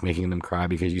stimulation, like making them cry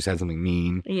because you said something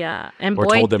mean. Yeah. And or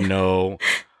told them no.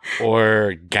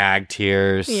 Or gag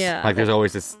tears. Yeah. Like there's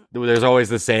always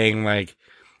the saying like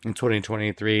in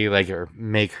 2023, like or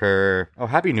make her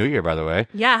Happy New Year, by the way.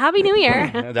 Yeah, Happy New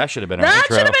Year. That should have been our intro.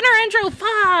 That should have been our intro.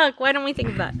 Fuck. Why don't we think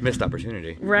of that? Missed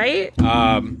opportunity. Right?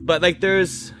 But like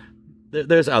there's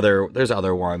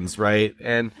other ones, right?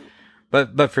 And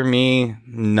but for me,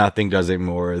 nothing does it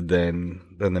more than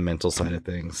the mental side of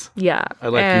things. Yeah. I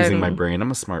like using my brain. I'm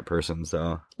a smart person,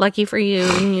 so. Lucky for you,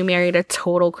 you married a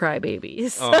total crybaby.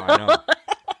 So. Oh, I know.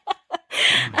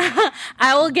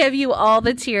 I will give you all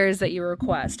the tears that you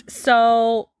request.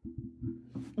 So,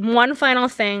 one final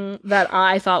thing that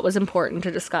I thought was important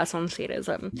to discuss on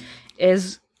sadism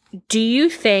is, do you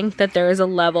think that there is a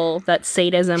level that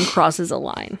sadism crosses a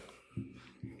line?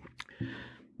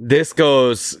 This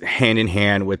goes hand in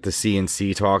hand with the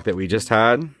CNC talk that we just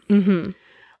had. Mm-hmm.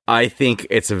 I think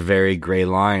it's a very gray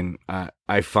line.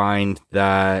 I find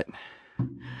that,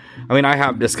 I mean, I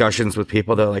have discussions with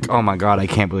people that are like, oh my God, I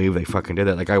can't believe they fucking did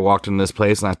that. Like I walked in this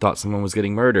place and I thought someone was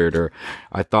getting murdered, or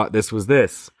I thought this was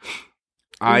this.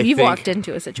 We've walked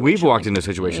into a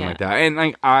situation like that. And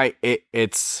like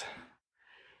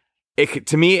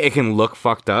to me, it can look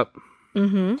fucked up.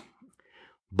 Mm-hmm.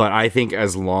 But I think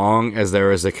as long as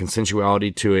there is a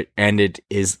consensuality to it and it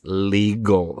is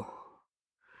legal.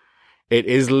 It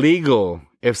is legal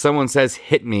if someone says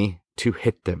hit me to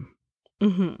hit them.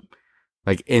 Mm-hmm.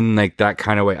 Like in like that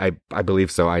kind of way. I believe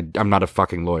so. I'm not a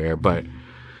fucking lawyer, but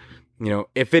you know,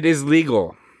 if it is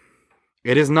legal,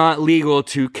 it is not legal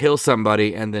to kill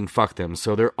somebody and then fuck them.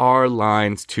 So there are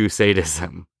lines to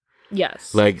sadism.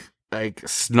 Yes. Like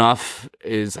snuff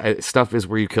is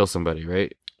where you kill somebody,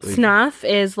 right? Like, snuff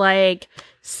is like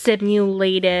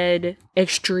simulated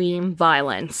extreme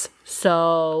violence.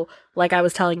 So, like I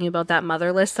was telling you about that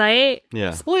motherless site.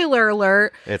 Yeah. Spoiler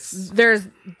alert. It's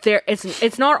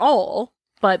not all,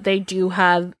 but they do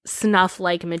have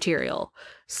snuff-like material.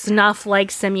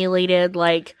 Snuff-like simulated,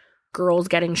 like girls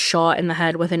getting shot in the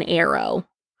head with an arrow,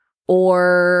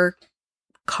 or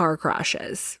car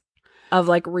crashes of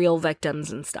like real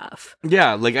victims and stuff.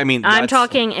 Yeah, like I mean, I'm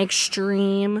talking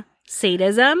extreme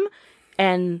sadism.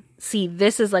 And see,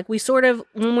 this is like, we sort of,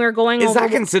 when we're going Is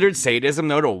that considered sadism,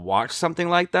 though, to watch something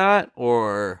like that?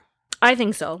 Or? I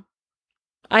think so.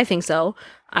 I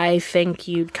think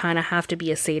you'd kind of have to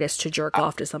be a sadist to jerk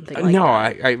off to something like that. No,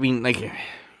 I mean, like...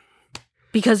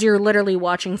 Because you're literally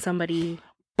watching somebody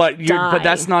But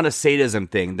that's not a sadism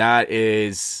thing. That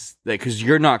is... Because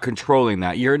you're not controlling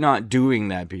that. You're not doing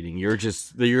that beating. You're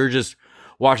just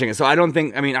watching it. So I don't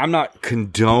think... I mean, I'm not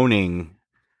condoning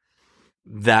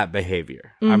that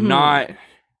behavior. Mm-hmm.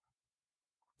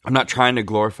 I'm not trying to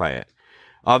glorify it.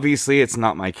 Obviously, it's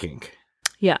not my kink.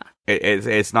 Yeah.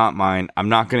 It's not mine. I'm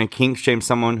not going to kink shame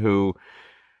someone who...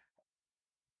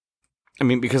 I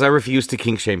mean, because I refuse to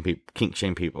kink shame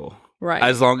people. Right.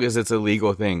 As long as it's a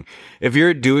legal thing. If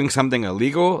you're doing something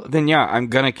illegal, then yeah, I'm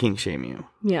gonna kink shame you.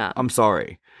 Yeah. I'm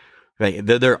sorry. Like,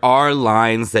 there are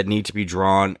lines that need to be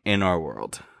drawn in our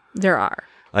world. There are.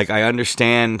 Like, I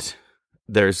understand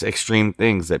there's extreme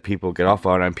things that people get off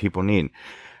on and people need.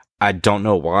 I don't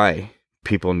know why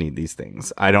people need these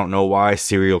things. I don't know why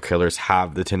serial killers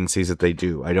have the tendencies that they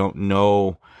do. I don't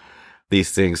know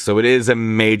these things. So it is a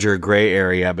major gray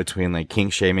area between like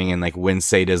kink shaming and like when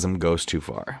sadism goes too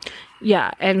far.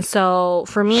 Yeah. And so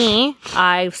for me,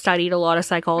 I've studied a lot of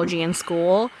psychology in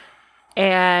school.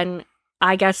 And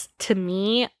I guess to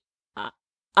me,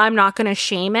 I'm not going to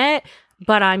shame it,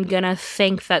 but I'm going to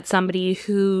think that somebody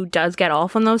who does get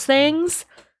off on those things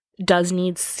does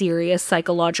need serious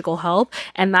psychological help.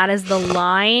 And that is the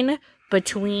line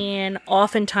between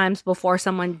oftentimes before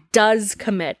someone does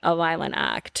commit a violent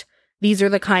act. These are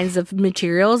the kinds of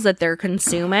materials that they're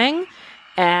consuming.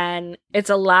 And it's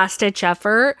a last-ditch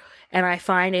effort. And I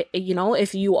find it, you know,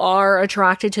 if you are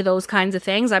attracted to those kinds of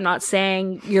things, I'm not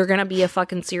saying you're going to be a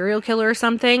fucking serial killer or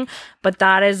something, but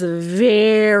that is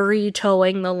very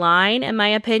towing the line, in my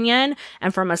opinion.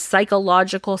 And from a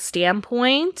psychological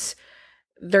standpoint,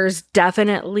 there's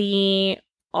definitely,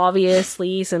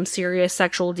 obviously, some serious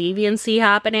sexual deviancy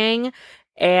happening.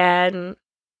 And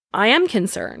I am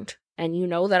concerned. And you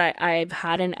know that I've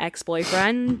had an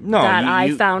ex-boyfriend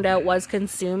I found out was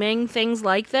consuming things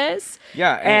like this.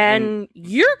 Yeah. And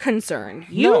you're concerned.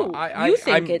 You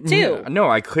think it too. No,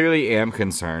 I clearly am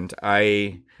concerned.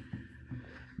 I'm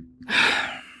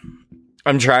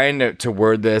trying to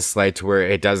word this like to where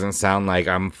it doesn't sound like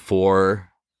I'm for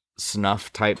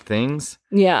snuff type things.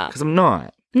 Yeah. Because I'm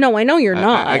not. No, I know you're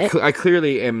not. I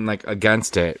clearly am like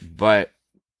against it, but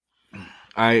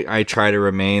I try to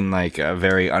remain like a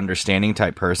very understanding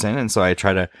type person. And so I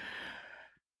try to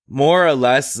more or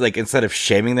less, like, instead of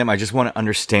shaming them, I just want to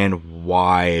understand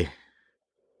why,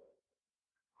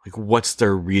 like, what's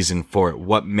their reason for it?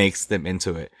 What makes them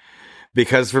into it?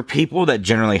 Because for people that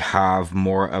generally have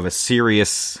more of a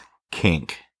serious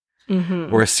kink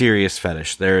or a serious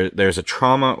fetish, there's a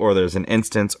trauma or there's an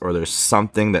instance or there's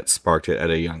something that sparked it at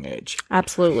a young age.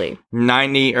 Absolutely.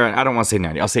 90, or I don't want to say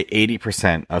 90, I'll say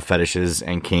 80% of fetishes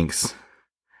and kinks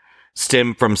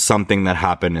stem from something that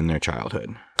happened in their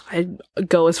childhood. I'd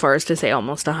go as far as to say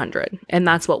almost 100. And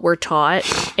that's what we're taught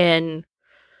in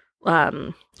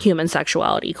human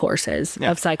sexuality courses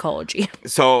of psychology.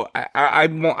 So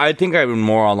I think I'm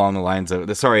more along the lines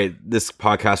of, sorry, this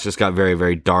podcast just got very,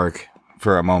 very dark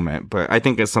for a moment, but I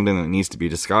think it's something that needs to be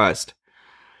discussed.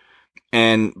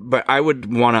 But I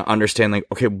would want to understand, like,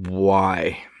 okay,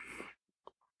 why?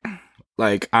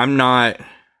 Like, I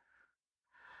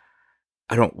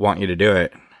don't want you to do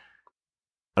it.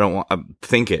 I don't want,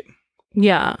 think it.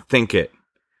 Yeah. Think it.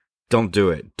 Don't do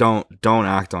it. Don't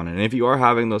act on it. And if you are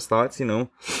having those thoughts, you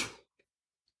know,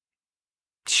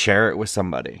 share it with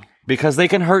somebody, because they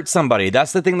can hurt somebody.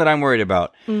 That's the thing that I'm worried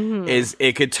about, is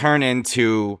it could turn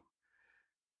into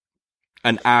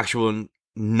an actual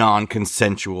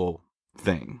non-consensual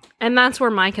thing. And that's where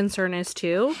my concern is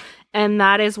too. And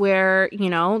that is where, you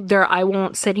know, I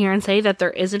won't sit here and say that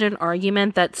there isn't an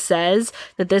argument that says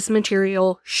that this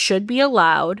material should be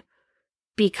allowed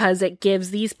because it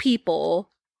gives these people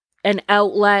an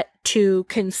outlet to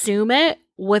consume it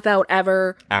without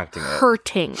ever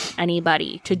hurting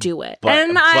anybody to do it.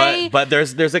 But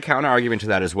there's a counter argument to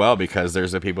that as well, because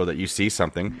there's the people that you see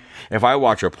something. If I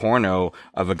watch a porno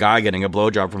of a guy getting a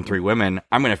blowjob from 3 women,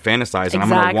 I'm going to fantasize and I'm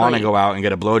going to want to go out and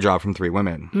get a blowjob from 3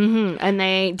 women. And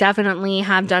they definitely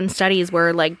have done studies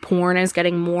where like porn is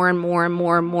getting more and more and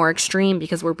more and more extreme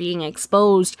because we're being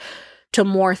exposed to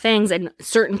more things, and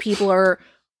certain people are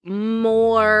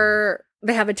more,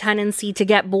 they have a tendency to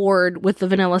get bored with the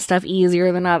vanilla stuff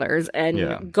easier than others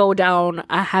and go down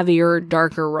a heavier,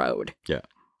 darker road. Yeah.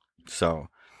 So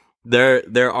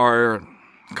there are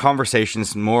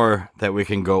conversations more that we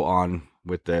can go on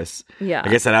with this. Yeah.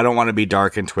 Like I said, I don't want to be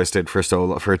dark and twisted for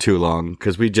too long,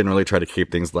 because we generally try to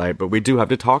keep things light, but we do have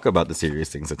to talk about the serious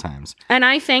things at times. And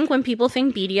I think when people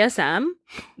think BDSM,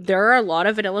 there are a lot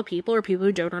of vanilla people or people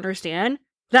who don't understand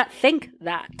that think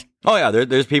that. Oh yeah,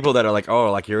 there's people that are like,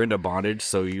 oh, like you're into bondage,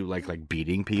 so you like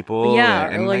beating people. Yeah,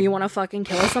 and like you want to fucking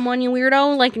kill someone, you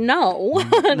weirdo. Like, no,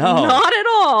 no, not at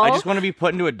all. I just want to be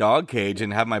put into a dog cage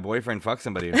and have my boyfriend fuck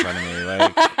somebody in front of me.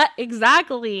 Like,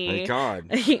 exactly. My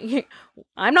God,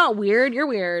 I'm not weird. You're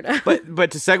weird.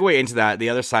 but to segue into that, the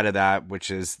other side of that,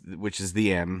 which is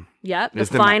the M. Yep.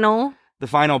 The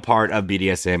final part of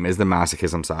BDSM is the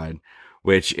masochism side,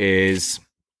 which is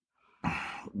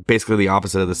basically the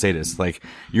opposite of the sadist. Like,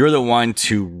 you're the one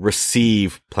to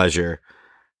receive pleasure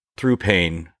through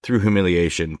pain, through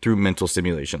humiliation, through mental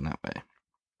stimulation that way.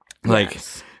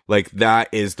 Yes. Like that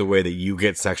is the way that you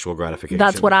get sexual gratification.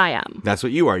 That's what I am. That's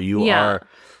what you are. You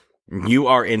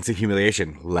are into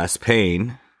humiliation, less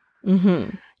pain.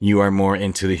 Mm-hmm. You are more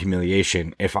into the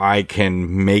humiliation. If I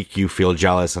can make you feel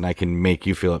jealous and I can make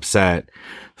you feel upset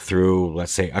through,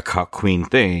 let's say, a cuck queen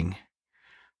thing,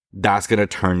 that's going to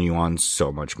turn you on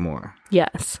so much more.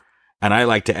 Yes. And I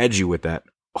like to edge you with that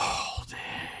all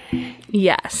day.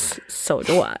 Yes. So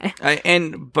do I.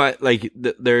 But like,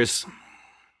 there's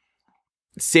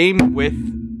same with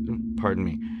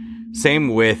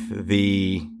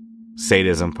the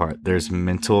sadism part. There's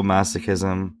mental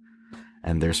masochism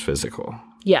and there's physical.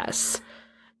 Yes.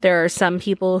 There are some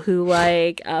people who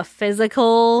like a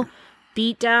physical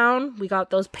beatdown. We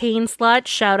got those pain sluts.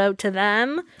 Shout out to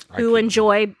them who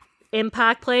enjoy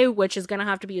impact play, which is going to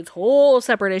have to be its whole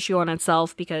separate issue on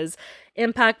itself because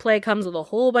impact play comes with a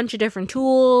whole bunch of different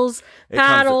tools,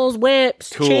 paddles,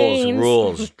 whips, chains.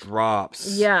 Rules,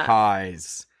 drops,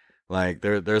 highs. Like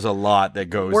there's a lot that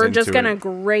goes into it. We're just going to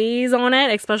graze on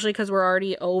it, especially because we're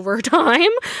already over time,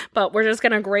 but we're just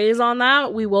going to graze on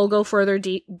that. We will go further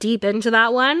deep into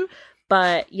that one.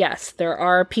 But yes, there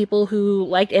are people who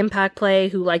like impact play,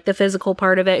 who like the physical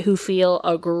part of it, who feel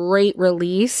a great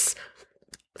release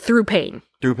through pain.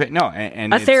 No,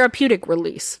 and a therapeutic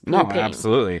release. No, pain.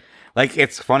 Absolutely. Like,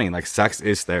 it's funny. Like, sex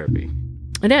is therapy.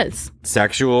 It is.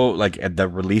 Sexual, like, the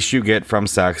release you get from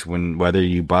sex, whether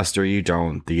you bust or you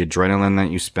don't, the adrenaline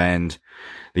that you spend,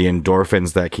 the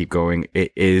endorphins that keep going,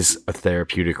 it is a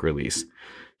therapeutic release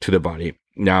to the body.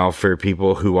 Now, for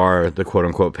people who are the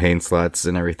quote-unquote pain sluts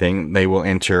and everything, they will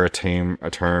enter a term,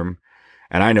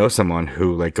 and I know someone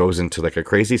who, like, goes into, like, a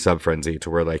crazy sub-frenzy to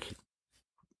where, like,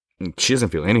 she doesn't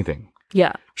feel anything.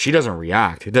 Yeah. She doesn't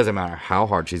react. It doesn't matter how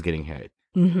hard she's getting hit.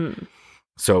 Mm-hmm.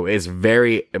 So it's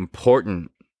very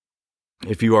important,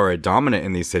 if you are a dominant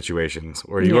in these situations,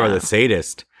 or you are the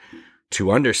sadist,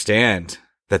 to understand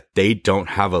that they don't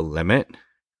have a limit,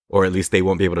 or at least they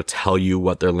won't be able to tell you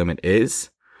what their limit is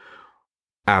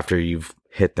after you've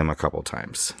hit them a couple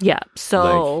times. Yeah.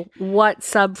 So what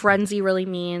sub-frenzy really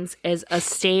means is a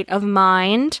state of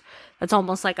mind that's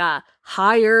almost like a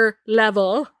higher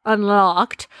level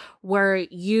unlocked, where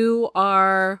you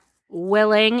are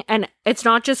willing, and it's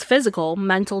not just physical,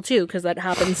 mental too, because that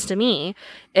happens to me.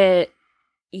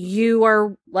 You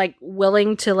are like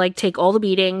willing to like take all the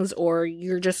beatings, or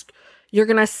you're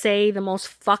gonna say the most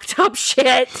fucked up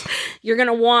shit. You're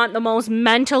gonna want the most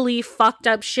mentally fucked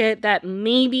up shit that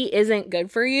maybe isn't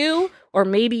good for you, or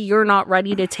maybe you're not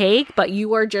ready to take, but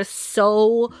you are just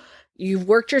so, you've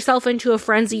worked yourself into a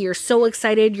frenzy. You're so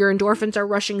excited. Your endorphins are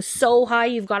rushing so high.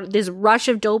 You've got this rush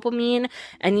of dopamine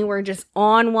and you are just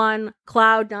on one,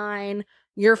 cloud nine.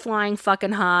 You're flying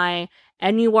fucking high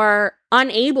and you are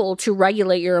unable to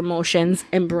regulate your emotions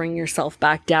and bring yourself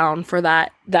back down for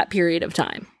that period of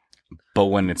time. But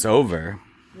when it's over,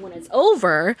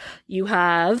 you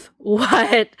have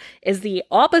what is the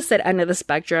opposite end of the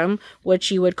spectrum, which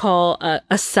you would call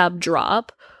a sub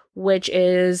drop, which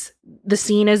is the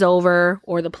scene is over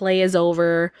or the play is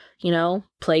over. You know,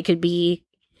 play could be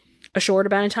a short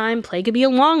amount of time, play could be a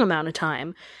long amount of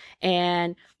time.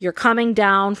 And you're coming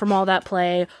down from all that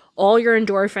play. All your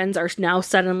endorphins are now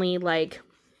suddenly like,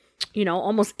 you know,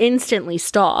 almost instantly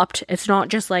stopped. It's not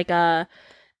just like a,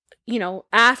 you know,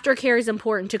 aftercare is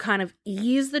important to kind of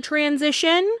ease the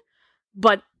transition,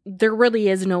 but there really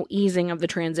is no easing of the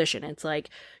transition. It's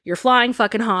like you're flying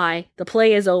fucking high, the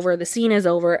play is over, the scene is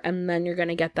over, and then you're going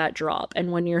to get that drop.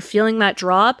 And when you're feeling that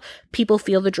drop, people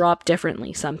feel the drop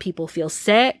differently. Some people feel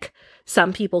sick,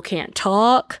 some people can't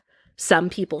talk,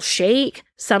 some people shake,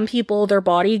 some people, their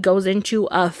body goes into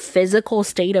a physical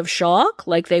state of shock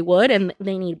like they would, and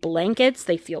they need blankets,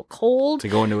 they feel cold, to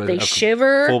go into they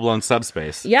shiver. Full-blown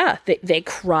subspace. Yeah, they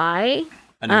cry.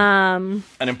 An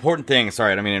important thing,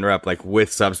 sorry, I don't mean to interrupt, like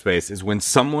with subspace, is when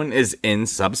someone is in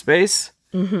subspace,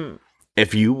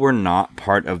 if you were not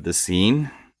part of the scene,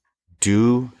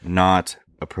 do not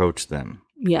approach them.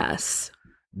 Yes.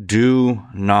 Do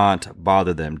not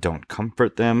bother them. Don't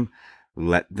comfort them.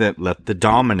 Let the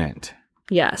dominant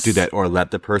do that, or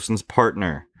let the person's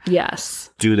partner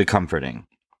do the comforting.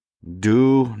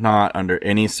 Do not, under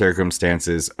any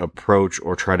circumstances, approach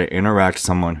or try to interact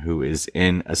someone who is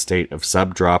in a state of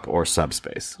sub-drop or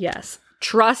subspace. Yes.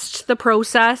 Trust the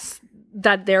process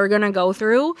that they're going to go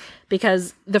through,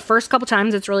 because the first couple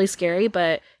times it's really scary,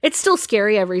 but it's still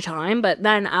scary every time. But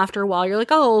then after a while, you're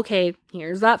like, oh, okay,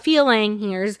 here's that feeling.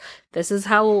 This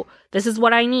is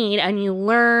what I need. And you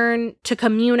learn to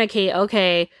communicate,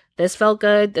 okay, This felt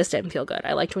good. This didn't feel good.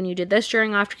 I liked when you did this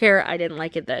during aftercare. I didn't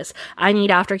like it this. I need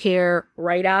aftercare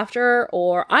right after,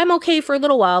 or I'm okay for a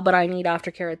little while, but I need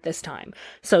aftercare at this time.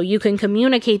 So you can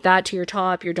communicate that to your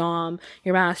top, your dom,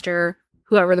 your master,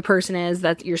 whoever the person is,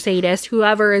 that's your sadist,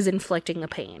 whoever is inflicting the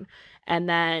pain. And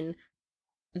then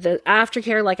the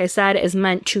aftercare, like I said, is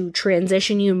meant to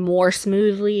transition you more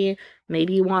smoothly.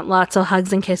 Maybe you want lots of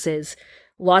hugs and kisses.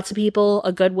 Lots of people,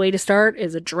 a good way to start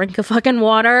is a drink of fucking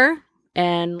water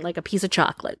and like a piece of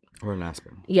chocolate. Or an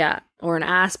aspirin. Yeah, or an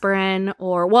aspirin,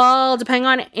 or, well, depending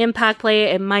on impact play,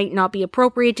 it might not be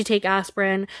appropriate to take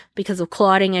aspirin because of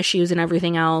clotting issues and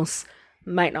everything else.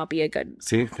 Might not be a good...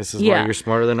 See, this is why you're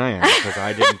smarter than I am, because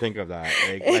I didn't think of that.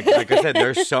 Like I said,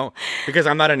 because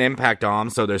I'm not an impact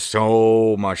dom, so there's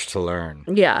so much to learn.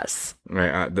 Yes.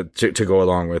 Right, to go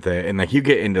along with it. And like you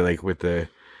get into like with the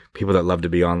people that love to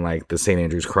be on like the St.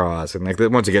 Andrew's Cross, and like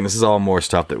once again, this is all more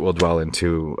stuff that we'll dwell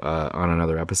into on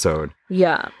another episode.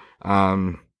 Yeah.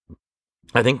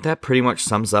 I think that pretty much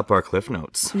sums up our Cliff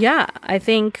Notes. Yeah, I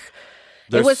think...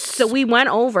 we went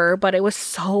over, but it was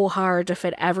so hard to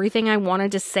fit everything I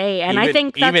wanted to say. And I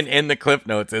think even in the Cliff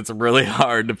Notes, it's really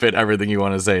hard to fit everything you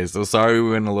want to say. So sorry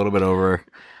we went a little bit over.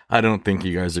 I don't think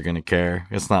you guys are going to care.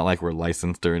 It's not like we're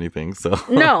licensed or anything. So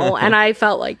no, and I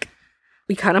felt like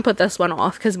we kind of put this one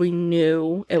off because we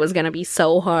knew it was going to be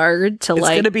so hard to It's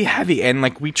going to be heavy. And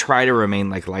like we try to remain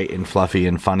like light and fluffy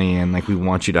and funny. And like we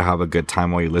want you to have a good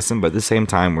time while you listen. But at the same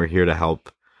time, we're here to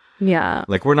help. Yeah.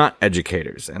 Like, we're not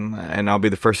educators, and I'll be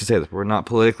the first to say this. We're not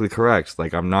politically correct.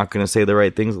 Like, I'm not going to say the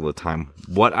right things all the time.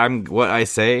 What I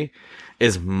say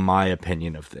is my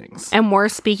opinion of things. And we're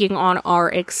speaking on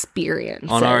our experiences.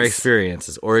 On our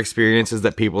experiences, or experiences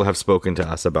that people have spoken to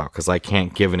us about, because I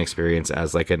can't give an experience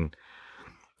as like an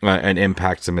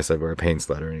impact submissive or a pain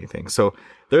slut or anything. So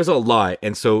there's a lot,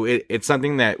 and so it's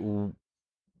something that,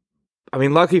 I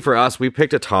mean, lucky for us, we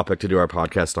picked a topic to do our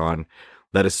podcast on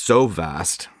that is so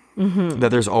vast. Mm-hmm.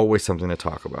 That there's always something to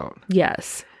talk about.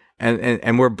 Yes.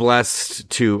 And we're blessed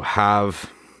to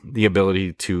have the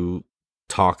ability to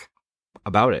talk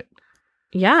about it.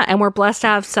 Yeah, and we're blessed to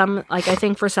have some, like, I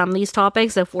think for some of these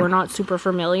topics, if we're not super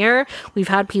familiar, we've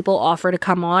had people offer to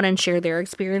come on and share their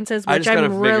experiences, which I just gotta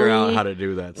figure out how to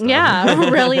do that stuff. Yeah,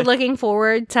 I'm really looking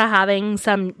forward to having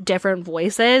some different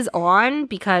voices on,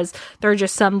 because there are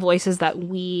just some voices that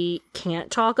we can't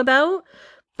talk about.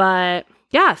 But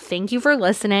yeah, thank you for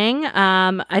listening.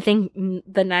 I think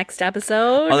the next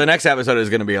episode... Well, the next episode is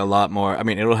going to be a lot more... I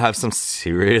mean, it'll have some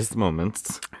serious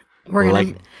moments.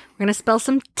 We're gonna spill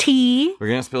some tea. We're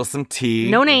going to spill some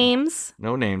tea. No names.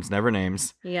 No names, never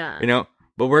names. Yeah. You know,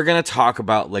 but we're going to talk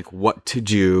about, like, what to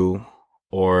do,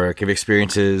 or give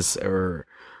experiences, or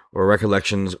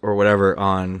recollections, or whatever,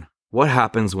 on what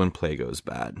happens when play goes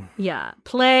bad. Yeah.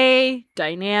 Play,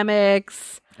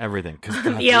 dynamics... Everything.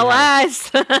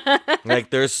 ELS.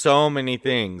 Like, there's so many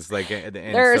things. Like,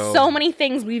 there are so many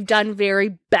things we've done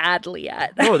very badly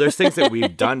at. Oh, there's things that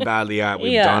we've done badly at,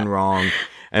 we've done wrong.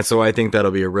 And so I think that'll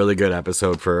be a really good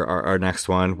episode for our next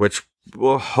one, which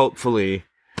will hopefully...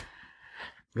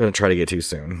 I'm going to try to get to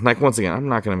soon. Like, once again, I'm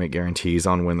not going to make guarantees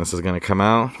on when this is going to come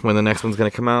out, when the next one's going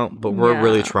to come out, but we're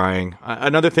really trying.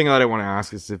 Another thing that I want to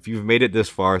ask is, if you've made it this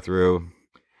far through...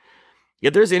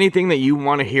 If there's anything that you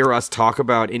want to hear us talk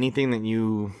about, anything that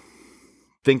you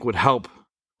think would help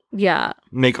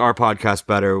make our podcast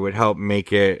better, would help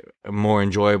make it more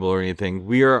enjoyable or anything,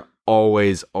 we are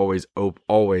always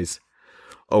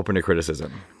open to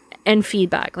criticism. And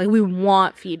feedback. Like, we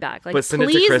want feedback. Like, but send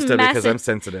it to Christa because I'm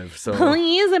sensitive. So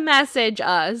please message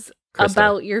us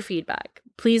about your feedback.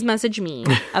 Please message me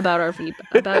about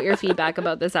about your feedback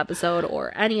about this episode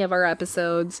or any of our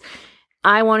episodes.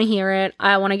 I want to hear it.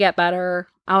 I want to get better.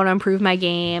 I want to improve my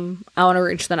game. I want to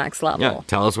reach the next level. Yeah,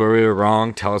 tell us where we were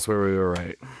wrong. Tell us where we were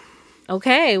right.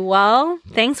 Okay, well,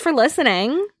 thanks for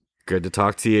listening. Good to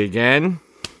talk to you again.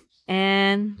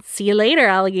 And see you later,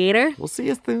 alligator. We'll see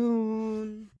you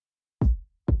soon.